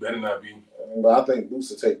 He better not be. But I think Boots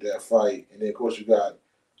will take that fight. And then of course you got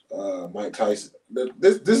Mike Tyson.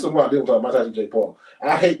 This is what I did with Mike Tyson and Jake Paul.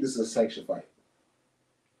 I hate this as a sanction fight.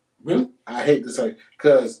 Really? I hate this thing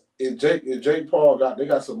because if Jake Paul they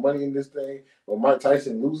got some money in this thing, but Mike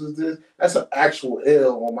Tyson loses this, that's an actual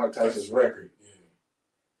L on Mike Tyson's record. Yeah.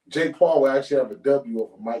 Jake Paul will actually have a W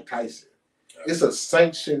over Mike Tyson. It's a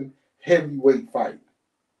sanctioned heavyweight fight.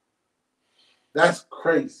 That's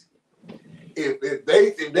crazy. If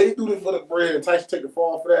they do this for the bread and Tyson take the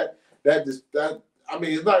fall for that I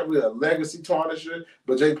mean, it's not really a legacy tarnisher,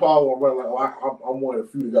 but Jake Paul will run like, I'm one of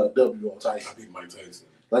the few that got a W on Tyson. I think Mike Tyson.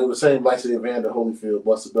 Like the same like say Evander Holyfield,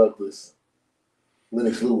 Buster Douglas,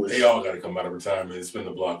 Lennox Lewis. They all got to come out of retirement and spin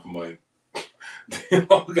the block for Mike. You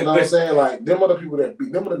know what I'm saying? Like them are the people that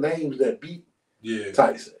beat. Them are the names that beat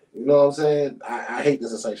Tyson. You know what I'm saying? I hate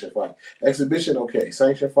this a sanctioned fight. Exhibition, okay.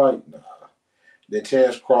 Sanctioned fight, nah. Then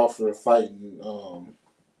Chance Crawford fighting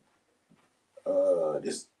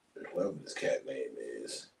this whatever this cat name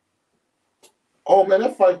is. Oh man,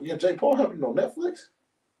 that fight against Jake Paul happening on Netflix?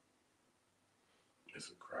 It's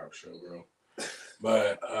a crap show, bro.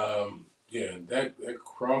 But yeah, that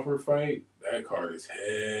Crawford fight, that card is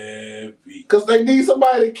heavy. Because they need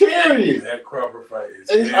somebody to carry it. That Crawford fight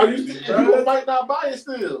is heavy. You might not buy it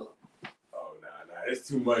still. Oh nah, it's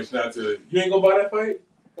too much not to. You ain't gonna buy that fight?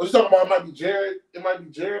 What you talking about? It might be Jared. It might be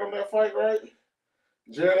Jared on that fight, right?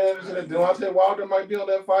 Jared Anderson and Deontay Wilder might be on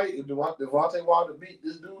that fight. If Deontay Wilder beat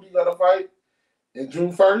this dude, he got to fight in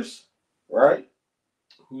June 1st, right?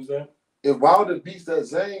 Who's that? If Wilder beats that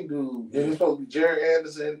Zane dude, then it's supposed to be Jared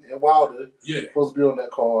Anderson and Wilder. Yeah. Supposed to be on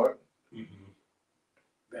that card. Mm-hmm.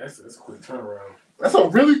 That's a quick turnaround. That's a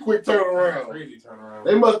really quick turnaround. Crazy turnaround.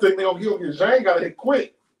 They must think they're going to get Zane got to hit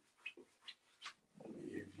quick.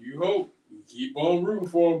 If you hope. Keep on rooting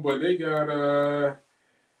for him, but they got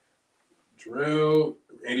Jarrell.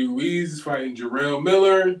 Andy Ruiz is fighting Jarrell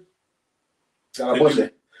Miller. Got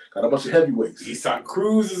a bunch of heavyweights. Isak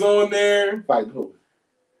Cruz is on there. Fighting who?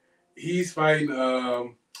 He's fighting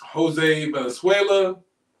Jose Valenzuela.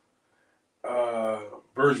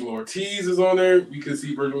 Virgil Ortiz is on there. We can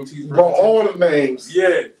see Virgil Ortiz. Bro, all the names.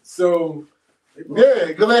 Yeah. So. Yeah,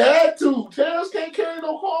 because they had to. Terrence can't carry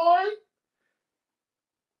no card.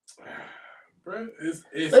 Bro,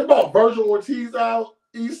 they brought Virgil Ortiz out,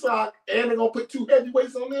 Isak, and they're gonna put two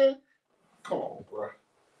heavyweights on there. Come on, bro.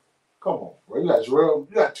 You got Jarrell.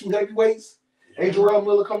 You got two heavyweights. Ain't Jarrell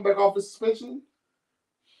Miller come back off his suspension?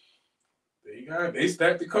 They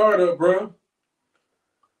stacked the card up, bro.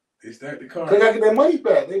 They stacked the card. They gotta get their money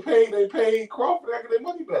back. They paid Crawford. They gotta get their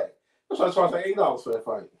money back. That's why I charged $8 for that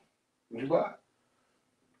fight. Would you buy?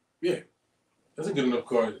 Yeah, that's a good enough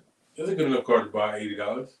card. That's a good enough card to buy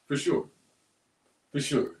 $80 for sure. For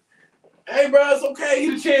sure. Hey, bro, it's okay.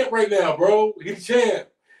 He the champ right now, bro. He the champ.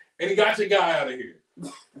 And he got your guy out of here.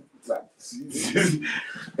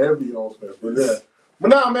 Heavy on Smith. But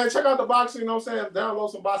nah, man, check out the boxing, you know what I'm saying? Download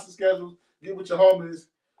some boxing schedules. Get with your homies.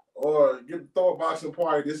 Or throw a boxing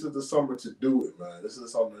party. This is the summer to do it, man. This is the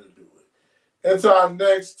summer to do it. And to our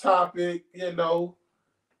next topic,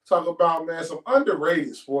 talk about, man, some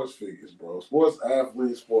underrated sports figures, bro. Sports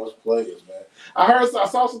athletes, sports players, man. I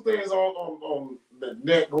saw some things on the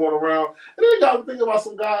net going around, and then got to think about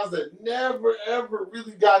some guys that never ever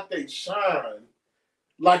really got their shine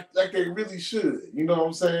like they really should. You know what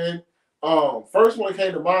I'm saying? First one that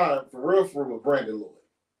came to mind for real was Brandon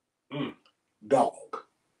Lloyd. Dog.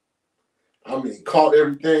 I mean, caught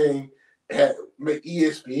everything, had make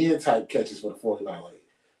ESPN type catches for the 49ers.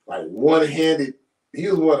 Like one-handed. He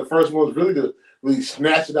was one of the first ones really to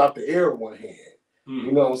snatch it out the air with one hand.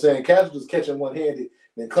 You know what I'm saying? Cash was catching one-handed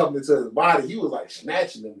and coming into his body. He was like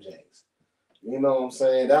snatching them janks. You know what I'm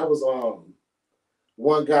saying? That was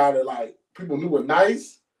one guy that like people knew was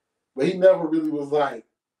nice, but he never really was like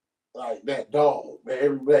that dog. Man,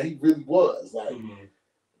 everybody he really was like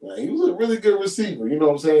he was a really good receiver. You know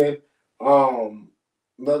what I'm saying?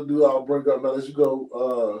 Another dude I'll bring up now. Let's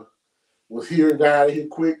go. Was here a guy that hit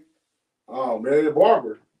quick. Marion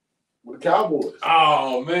Barber with the Cowboys.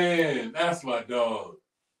 Oh man, that's my dog.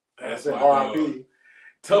 That's my dog.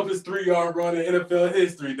 Toughest 3-yard run in NFL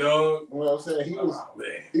history, dog. You know what I'm saying?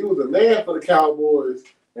 He was a man for the Cowboys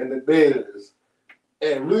and the Bears.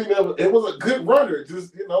 And really it was a good runner.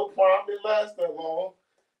 Just, probably didn't last that long.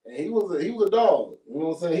 And he was a dog. You know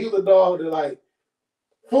what I'm saying? He was a dog that like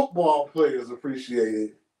football players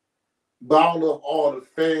appreciated. But I don't know if all the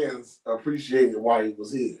fans appreciated why he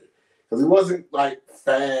was here. Because he wasn't like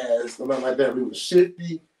fast or nothing like that. But he was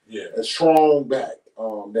shifty and strong back.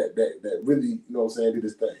 That really, you know what I'm saying, did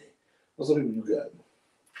his thing. What's some people you got?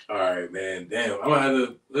 All right, man. Damn. I'm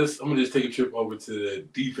gonna just take a trip over to the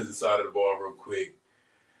defensive side of the ball real quick.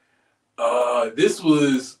 This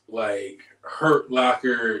was like Hurt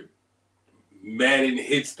Locker, Madden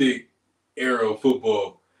hit stick era of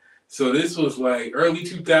football. So this was like early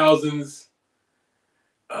 2000s.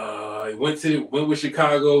 Went with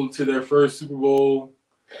Chicago to their first Super Bowl.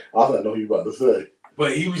 I don't know who you about to say.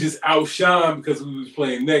 But he was just outshined because we was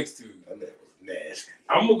playing next to him. nasty.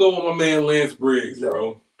 I'm gonna go with my man Lance Briggs,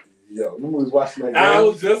 bro. Yo, you was watching that game? I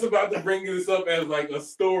was just about to bring this up as like a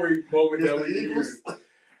story moment that we used.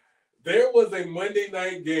 There was a Monday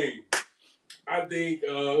night game. I think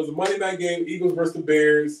it was a Monday night game, Eagles versus the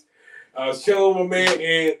Bears. I was chilling with my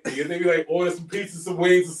man, and they be like, order some pizzas, some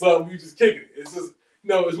wings, or something. We just kicking it. It's just,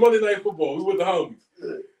 it's Monday Night Football. We with the homies.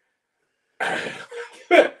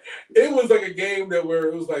 It was like a game where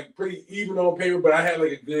it was like pretty even on paper, but I had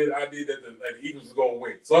like a good idea that the Eagles was going to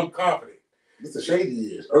win. So I'm confident. It's a shady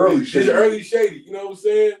years. Early shady. It's early shady. You know what I'm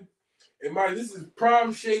saying? And this is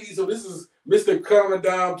prime shady, so this is Mr.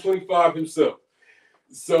 Conradine 25 himself.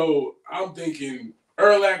 So I'm thinking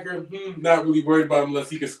Urlacher, not really worried about him unless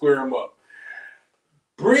he can square him up.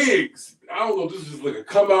 Briggs, I don't know, this is just like a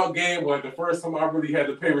come-out game, like the first time I really had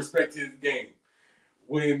to pay respect to his game.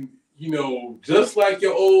 When, just like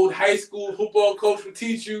your old high school football coach would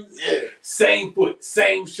teach you, same foot,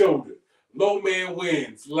 same shoulder, low man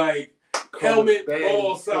wins, like helmet,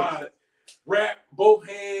 ball side, wrap both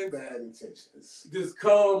hands, bad intentions. Just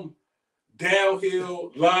come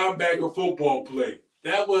downhill linebacker football play.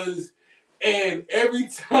 That was, and every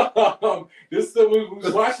time, when we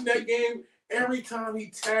was watching that game, every time he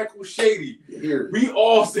tackled Shady, we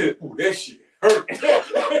all said, "Ooh, that shit hurt."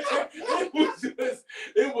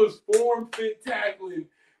 It was form fit tackling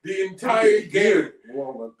the entire game.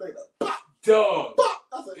 Dog.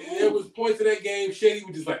 There was points in that game, Shady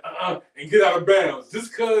was just like, and get out of bounds.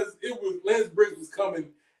 Just because Lance Briggs was coming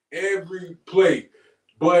every play.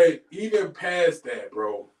 But even past that,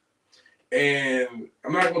 bro, and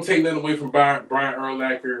I'm not going to take nothing away from Brian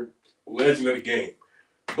Urlacher, legend of the game.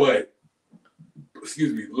 But,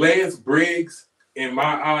 Lance Briggs, in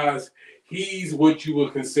my eyes, he's what you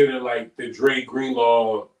would consider like the Dre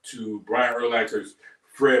Greenlaw to Brian Urlacher's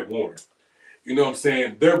Fred Warner. You know what I'm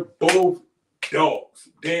saying? They're both dogs,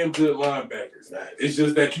 damn good linebackers. Nice. It's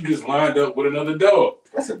just that you just lined up with another dog.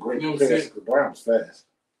 That's a great comparison because Brian was fast.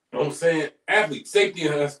 You know what I'm saying? Athlete, safety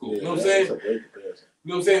in high school. You know what I'm saying? That's a great comparison. You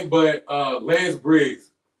know what I'm saying? But Lance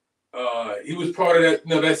Briggs, he was part of that,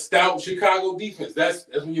 that stout Chicago defense. That's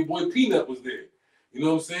when your boy Peanut was there. You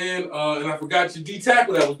know what I'm saying? And I forgot your D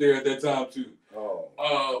tackle that was there at that time too.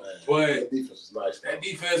 But that defense was nice. That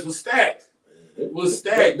defense was stacked. It was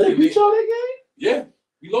stacked. They beat y'all that game? Yeah.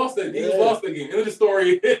 We lost that. Eagles lost that game. End of the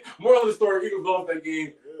story. Moral of the story, Eagles lost that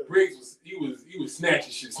game. Briggs was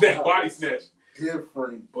snatching shit. Body snatching.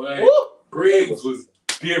 Different. But Briggs was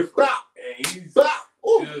different. And he's just a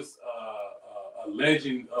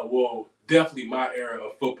legend. Well, definitely my era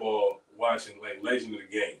of football watching, like legend of the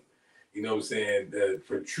game. You know what I'm saying?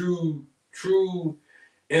 For true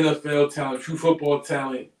NFL talent, true football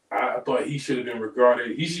talent, I thought he should have been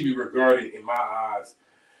regarded. He should be regarded in my eyes.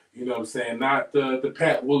 You know what I'm saying? Not the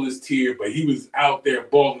Pat Willis tier, but he was out there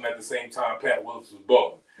balling at the same time Pat Willis was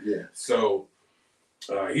balling. Yeah. So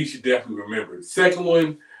he should definitely remember. Second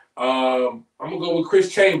one, I'm going to go with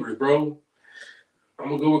Chris Chambers, bro. I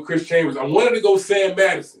wanted to go Sam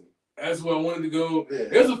Madison. That's where I wanted to go. Yeah.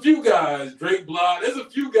 There's a few guys, Drake Bly. There's a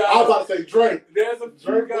few guys. I was about to say Drake. There's a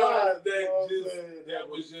few guys that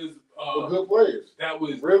was just good players. That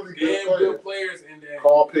was really good players. And that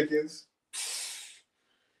Carl Pickens.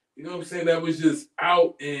 You know what I'm saying? That was just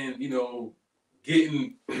out and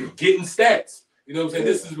getting stats. You know what I'm saying?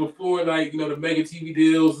 Yeah. This is before the mega TV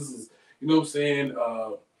deals. This is you know what I'm saying.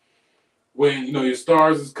 When your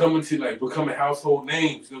stars is coming to becoming household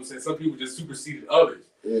names. You know what I'm saying? Some people just superseded others.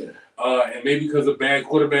 Yeah. And maybe because of bad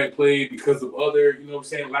quarterback play, because of other,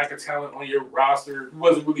 lack of talent on your roster, who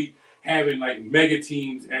wasn't really having mega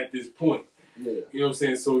teams at this point. Yeah. You know what I'm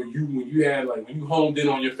saying? So when you homed in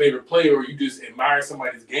on your favorite player or you just admire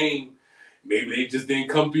somebody's game, maybe they just didn't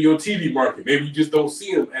come through your TV market. Maybe you just don't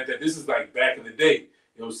see them at that. This is back in the day.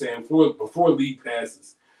 You know what I'm saying? Before league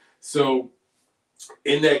passes. So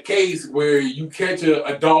in that case where you catch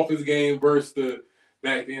a Dolphins game versus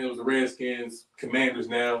back then it was the Redskins, Commanders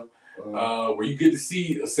now, where you get to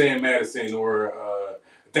see a Sam Madison or a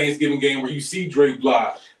Thanksgiving game where you see Drake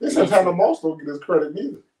Bly. Sometimes the most don't get his credit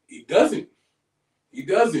neither. He doesn't. He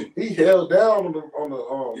held down on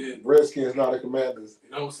the Redskins, not the Commanders.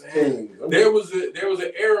 You know what I'm saying? There was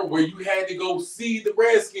an era where you had to go see the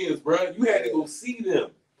Redskins, bro. You had to go see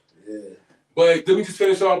them. Yeah. But let me just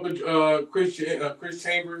finish off with Chris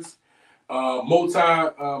Chambers.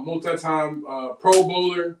 Multi-time Pro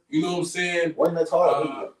Bowler, you know what I'm saying? Wasn't that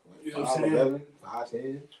hard? You know what I'm saying?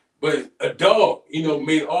 5'10". But a dog,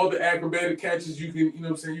 made all the acrobatic catches you can,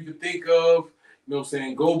 you can think of. You know what I'm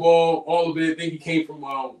saying? Go ball, all of it. I think he came from,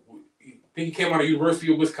 out of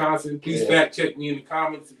University of Wisconsin. Please fact check me in the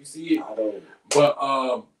comments if you see it. I don't. But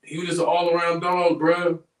he was just an all-around dog,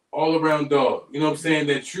 bro. all around dog. You know what I'm saying?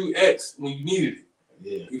 That true X when you needed it.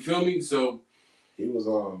 Yeah. You feel me? So he was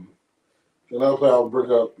another player I'll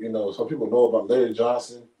bring up, some people know about Larry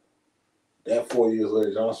Johnson. That 4 years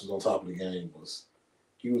Larry Johnson was on top of the game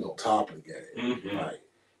he was on top of the game. Mm-hmm. Like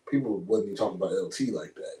people wasn't even talking about LT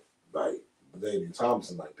like that. Like David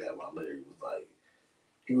Thompson like that while Larry was like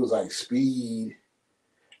he was like speed.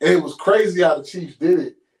 And it was crazy how the Chiefs did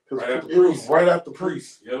it. Because it was right after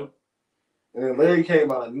Priest. Yep. And then Larry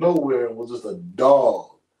came out of nowhere and was just a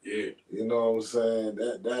dog. Yeah. You know what I'm saying?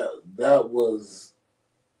 That was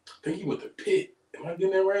I think he went to Pitt. Am I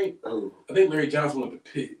getting that right? Oh. I think Larry Johnson went to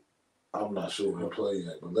Pitt. I'm not sure who played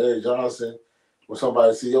that, but Larry Johnson, when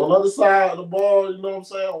somebody see on the other side of the ball, you know what I'm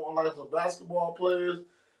saying? On like some basketball players,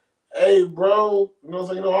 hey, bro, you know what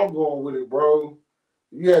I'm saying? I'm going with it, bro.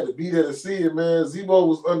 You had to be there to see it, man. Zebo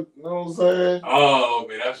was, you know what I'm saying? Oh,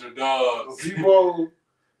 man, that's your dog. Zebo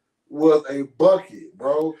was a bucket,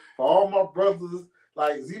 bro. For all my brothers,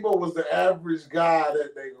 like, Zebo was the average guy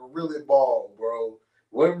that they could really ball, bro.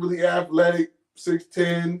 Wasn't really athletic,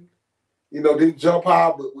 6'10", didn't jump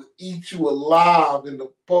high, but would eat you alive in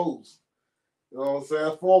the post. You know what I'm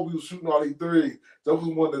saying? Before we was shooting all these threes. That was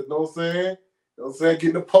one that, you know what I'm saying? You know what I'm saying?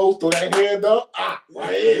 Getting the post, throw that hand up.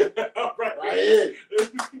 Right here. Right here. Give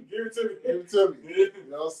it to me. Give it to me. You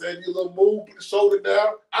know what I'm saying? You a little move, put the shoulder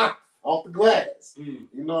down. Off the glass. Mm.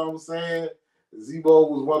 You know what I'm saying? Zebo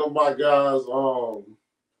was one of my guys.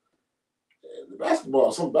 Basketball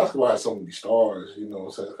has so many stars, you know what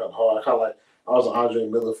I'm saying? It's kind of hard. I was an Andre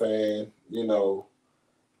Miller fan,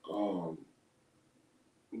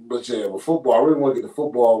 but yeah, with football, I really want to get the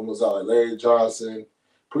football was out like Larry Johnson.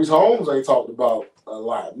 Priest Holmes ain't talked about a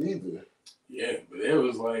lot neither. Yeah, but it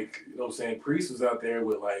was like, you know what I'm saying? Priest was out there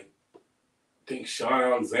with like, I think Sean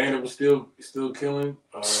Alexander was still killing.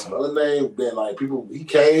 Another name that like people, he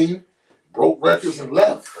came, broke records and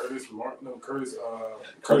left. Curtis Martin.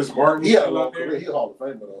 He had a long career. He a Hall of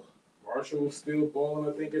Famer though. Marshall was still balling,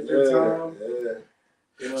 I think, at that time.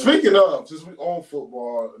 Yeah. Speaking of, since we on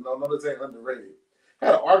football, another thing underrated. I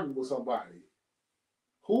had an argument with somebody.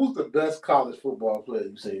 Who's the best college football player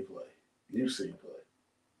you've seen play? Best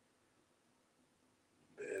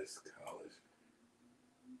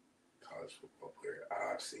college football player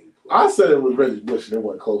I've seen play. I said it was Reggie Bush, and it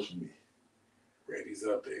wasn't close for me. Brady's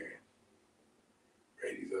up there.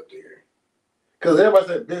 Because everybody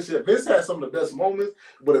said Vince. Yeah, Vince had some of the best moments,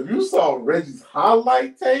 but if you saw Reggie's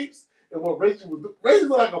highlight tapes and what Reggie was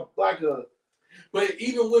like a. But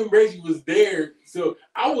even when Reggie was there, so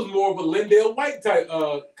I was more of a Lindell White type kind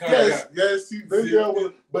of guy. Yes, Lindell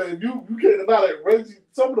was. But if you can't deny that Reggie,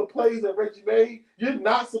 some of the plays that Reggie made, you're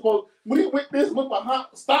not supposed. When he went behind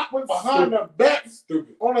the back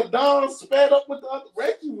on a down, sped up with the other.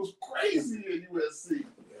 Reggie was crazy at USC.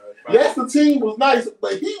 Yes, the team was nice,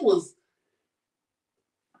 but he was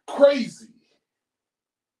crazy.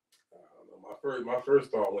 I don't know. My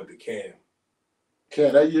first thought went to Cam.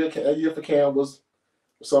 Cam, that year for Cam was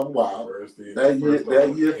something wild. That year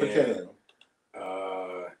for Cam.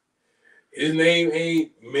 His name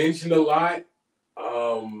ain't mentioned a lot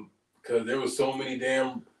because there was so many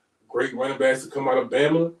damn great running backs to come out of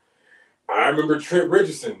Bama. I remember Trent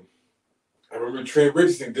Richardson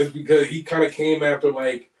just because he kind of came after,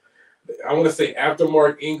 like, I want to say after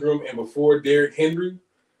Mark Ingram and before Derrick Henry,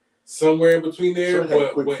 somewhere in between there.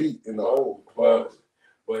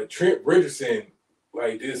 But Trent Richardson,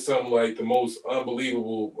 like, did some like the most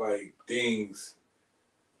unbelievable like things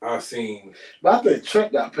I've seen. But I think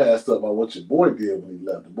Trent got passed up by what your boy did when he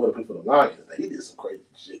left. The boy played for the Lions. He did some crazy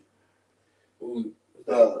shit.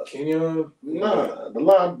 Kenyon? Nah,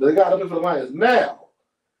 they got up for the Lions now.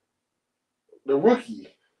 The rookie.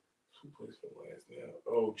 Who plays for the Lions now?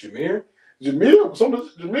 Oh, Jameer?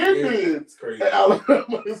 Jameer did. It's crazy.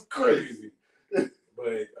 Alabama is crazy.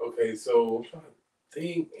 But okay, so I'm trying to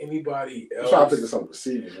think anybody else. I'm trying to think of some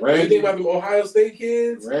receivers. Anything about them Ohio State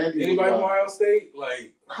kids? Anybody from Ohio State?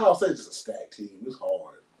 Like Ohio State just a stacked team. It's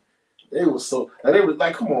hard. They were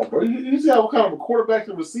like, come on, bro. You see how kind of a quarterback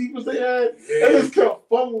and receivers they had? Yeah. They just kept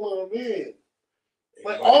funneling them in.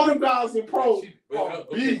 Like all them guys in pro are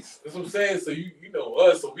beasts. That's what I'm saying. So you know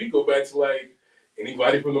us, so we go back to like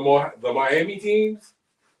anybody from the Miami teams?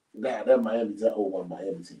 Nah, that old one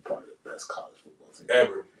Miami team probably the best college football team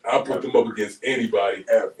ever. I'll put them up against anybody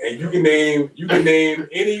ever. And you can name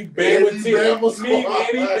any Bama team,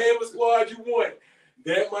 any Bama squad you want.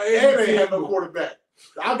 That Miami and they team have no quarterback.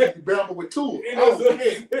 I'll get you Bama with two. I'll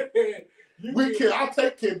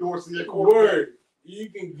take Ken Dorsey at quarterback. Word. You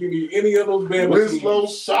can give me any of those Bama Winslow,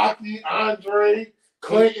 teams. Shockey, Andre,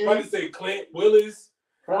 Clinton. I'm about to say Clint, Willis,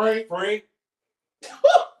 Frank.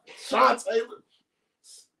 Sean Taylor.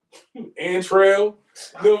 Antrell.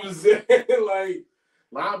 You know what I'm saying? Like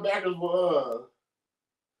linebackers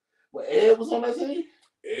were Ed was on that team?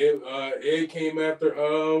 Ed came after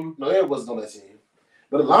No, Ed wasn't on that team.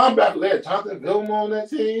 But the linebacker, they had Jonathan Vilma on that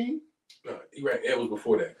team. No, he right. Ed was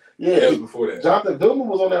before that. Yeah, Ed was before that. Jonathan Vilma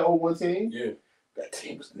was on that 01 team. Yeah. That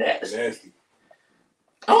team was nasty. Nasty.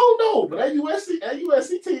 I don't know, but that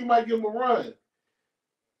USC team might give him a run.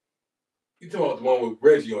 You talking about the one with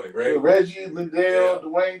Reggie on it, right? With Reggie, Lindell,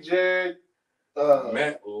 Dwayne Jarrett,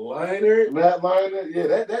 Matt Leinart. Yeah,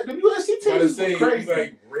 that the USC team is crazy.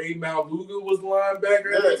 Like Ray Maluga was the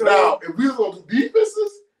linebacker. Yeah, now, if we was gonna do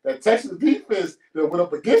defenses, that Texas defense that went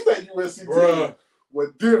up against that USC team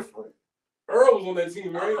was different. Earl was on that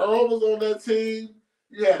team, right? Earl was on that team.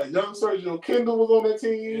 Yeah, young Sergio Kendall was on that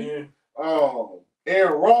team. Yeah.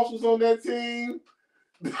 Aaron Ross was on that team.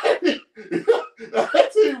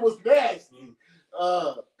 That team was nasty.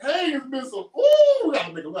 Hey, it's been some. Ooh, we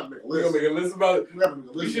gotta make a list. We're gonna make a list about it.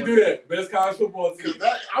 We should do that. Best college football team.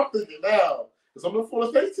 I'm thinking now, some of the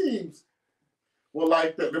Florida State teams were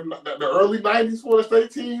like the early '90s Florida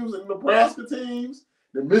State teams and Nebraska teams,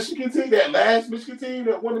 the Michigan team, that last Michigan team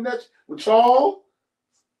that won the net with Charles.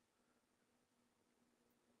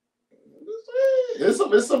 There's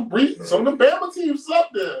some of the Bama teams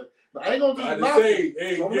up there. I ain't gonna just say,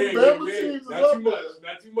 some of the Bama teams is up there.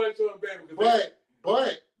 Not too much on Bama.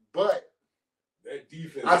 But that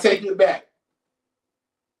defense. I take it back.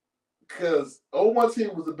 Because 01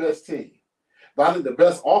 team was the best team. But I think the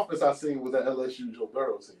best offense I seen was that LSU Joe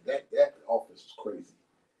Burrow team. That offense was crazy.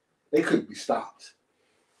 They couldn't be stopped.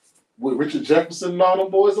 With Richard Jefferson and all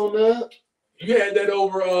them boys on there. You had that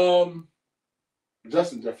over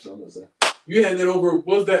Justin Jefferson, I'm gonna say. You had that over,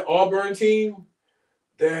 what was that Auburn team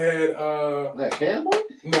that had that Campbell?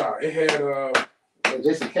 Nah, it had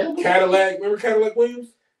Jason Campbell? Cadillac. Remember Cadillac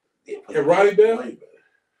Williams? Yeah, and Ronnie Bell? Way better.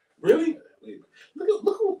 Really?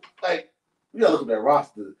 Look like you gotta look at that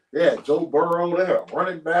roster. They had Joe Burrow, they had a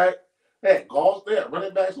running back, they had golf, they had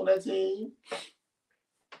running backs on that team.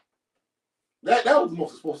 That was the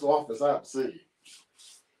most explosive offense I ever seen.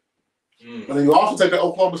 And then you also take the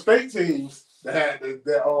Oklahoma State teams that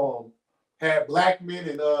had Blackman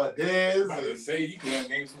and Dez. I was gonna say you can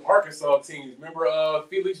name some Arkansas teams. Remember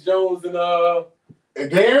Felix Jones and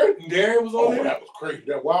Darren? Darren was on there. That was crazy.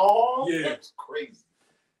 That wow, yeah, that was crazy.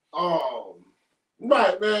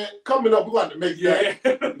 Right, man. Coming up, we got to make that.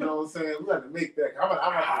 You know what I'm saying? We got to make that.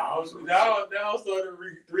 Now I'm starting to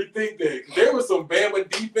rethink that. There were some Bama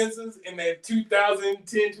defenses in that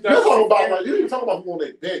 2010, 2015. You didn't talk about who on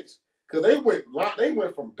their bench. Because they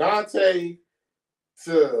went from Dante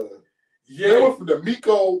to they went from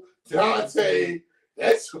D'Amico to Dante.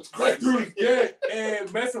 That's what's crazy. Yeah,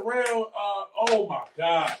 and mess around. Oh my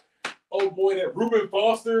God. Oh boy, that Reuben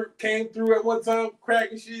Foster came through at one time,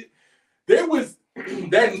 cracking shit. There was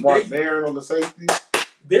that Mark Barron on the safety.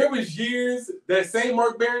 There was years that same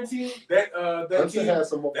Mark Barron team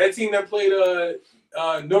that team that played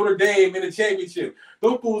Notre Dame in the championship.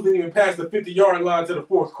 Those fools didn't even pass the 50-yard line to the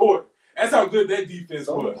fourth quarter. That's how good that defense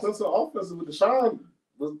was. Clemson offense with Deshaun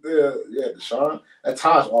was there. Yeah, Deshaun. That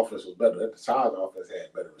Taj offense was better. That Taj offense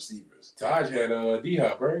had better receivers. Taj had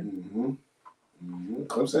D-Hop, right?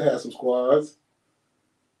 Clemson had some squads.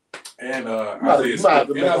 And Isaiah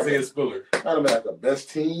Spiller. I'd have had the best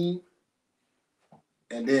team,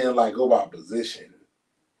 and then go by position,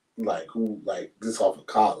 this off of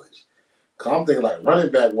college. Cause I'm thinking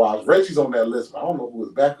running back wise, Reggie's on that list, but I don't know who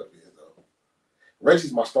his backup is though.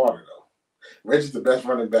 Reggie's my starter though. Reggie's the best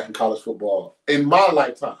running back in college football in my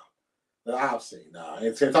lifetime that I've seen. Now I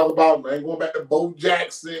ain't talk about I ain't going back to Bo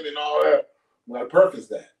Jackson and all that. I preface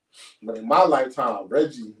that, but in my lifetime,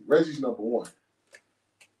 Reggie's number one.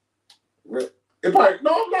 I'm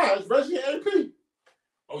not. It's Reggie and AP.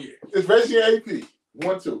 Oh yeah, it's Reggie and AP.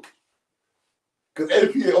 1-2. Because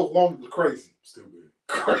AP at Oklahoma was crazy. Still good.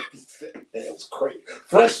 Crazy. It was crazy.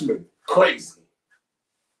 Freshman, crazy.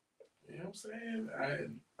 You know what I'm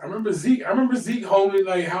saying? I remember Zeke. I remember Zeke homing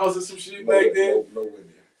houses some shit back then.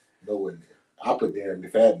 Nowhere near. I put Darren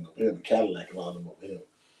McFadden up him, Cadillac and all them up him.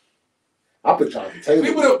 I put Jonathan Taylor.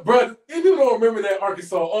 People don't remember that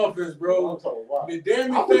Arkansas offense, bro. I'm talking about. Darren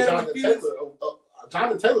McFadden.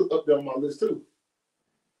 Jonathan Taylor's up there on my list too.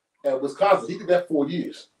 At Wisconsin, he did that 4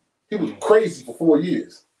 years. He was crazy for 4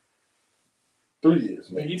 years. 3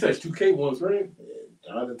 years, man. He touched 2K once, right? Yeah,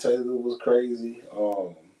 Jonathan Taylor was crazy.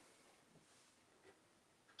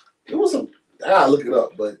 It was some. I gotta look it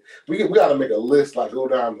up, but we gotta make a list, go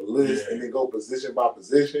down the list and then go position by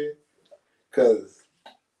position, because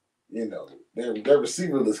their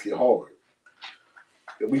receiver list get hard.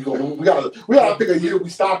 We gotta pick a year we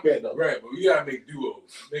stop at though. Right, but we gotta make duos.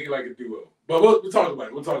 Make it like a duo. But we'll talk about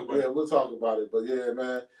it. We'll talk about it. Yeah, we'll talk about it. But yeah,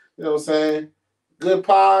 man, you know what I'm saying? Good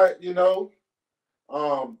pod, you know.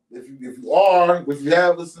 If you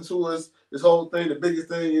have listened to us, this whole thing, the biggest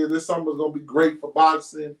thing is this summer is gonna be great for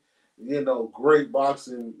boxing. You know, great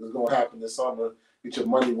boxing is gonna happen this summer. Get your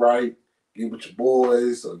money right, get with your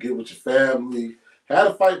boys or get with your family.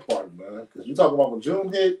 Have a fight party, man. Because you talking about when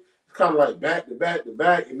June hit, it's kind of like back to back to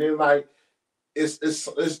back, and then like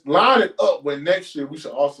it's lining up when next year we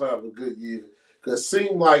should also have a good year. Because it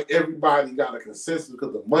seems like everybody got a consensus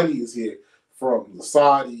because the money is here from the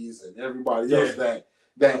Saudis and everybody else that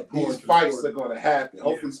these fights are going to happen.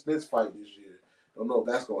 Hopefully, Smith's fight this year. Don't know if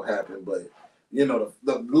that's going to happen, but you know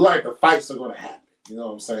the fights are going to happen. You know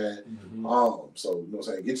what I'm saying? Mm-hmm. So you know what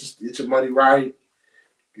I'm saying. Get your money right,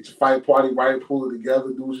 get your fight party right, pull it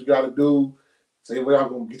together, do what you got to do. Say where y'all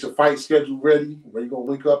gonna get your fight schedule ready, where you gonna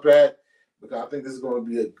link up at. Because I think this is going to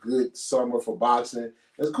be a good summer for boxing.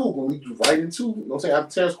 It's cool. We'll lead you right into, you know what I'm saying,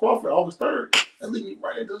 after Terrence Crawford, August 3rd. That lead me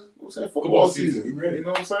right into, you know what I'm saying, football season. You know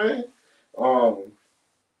what I'm saying?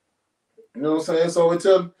 You know what I'm saying? So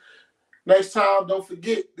until next time, don't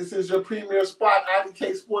forget, this is your premier spot,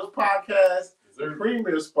 IDK Sports Podcast. The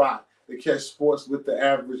premier spot to catch sports with the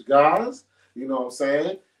average guys. You know what I'm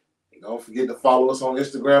saying? Don't forget to follow us on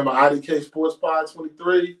Instagram at IDK Sports Pod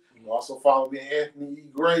 23. You can also follow me at Anthony E.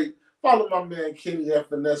 Great. Follow my man Kenny F.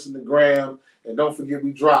 Finesse in the gram. And don't forget,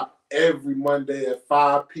 we drop every Monday at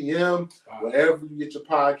 5 p.m. wherever you get your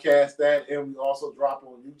podcast at. And we also drop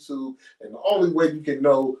on YouTube. And the only way you can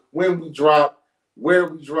know when we drop, where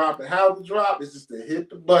we drop, and how we drop is just to hit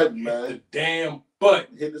the button, man. Hit the damn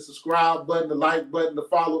button. Hit the subscribe button, the like button, the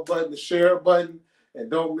follow button, the share button. And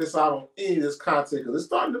don't miss out on any of this content because it's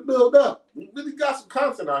starting to build up. We really got some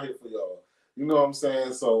content out here for y'all. You know what I'm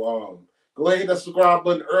saying? So, go ahead and hit that subscribe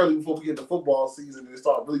button early before we get to football season and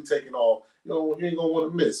start really taking off. You know, you ain't going to want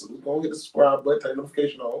to miss. So we're going to hit the subscribe button, turn the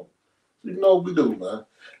notification on. So you know what we do, man.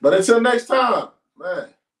 But until next time, man,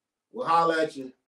 we'll holler at you.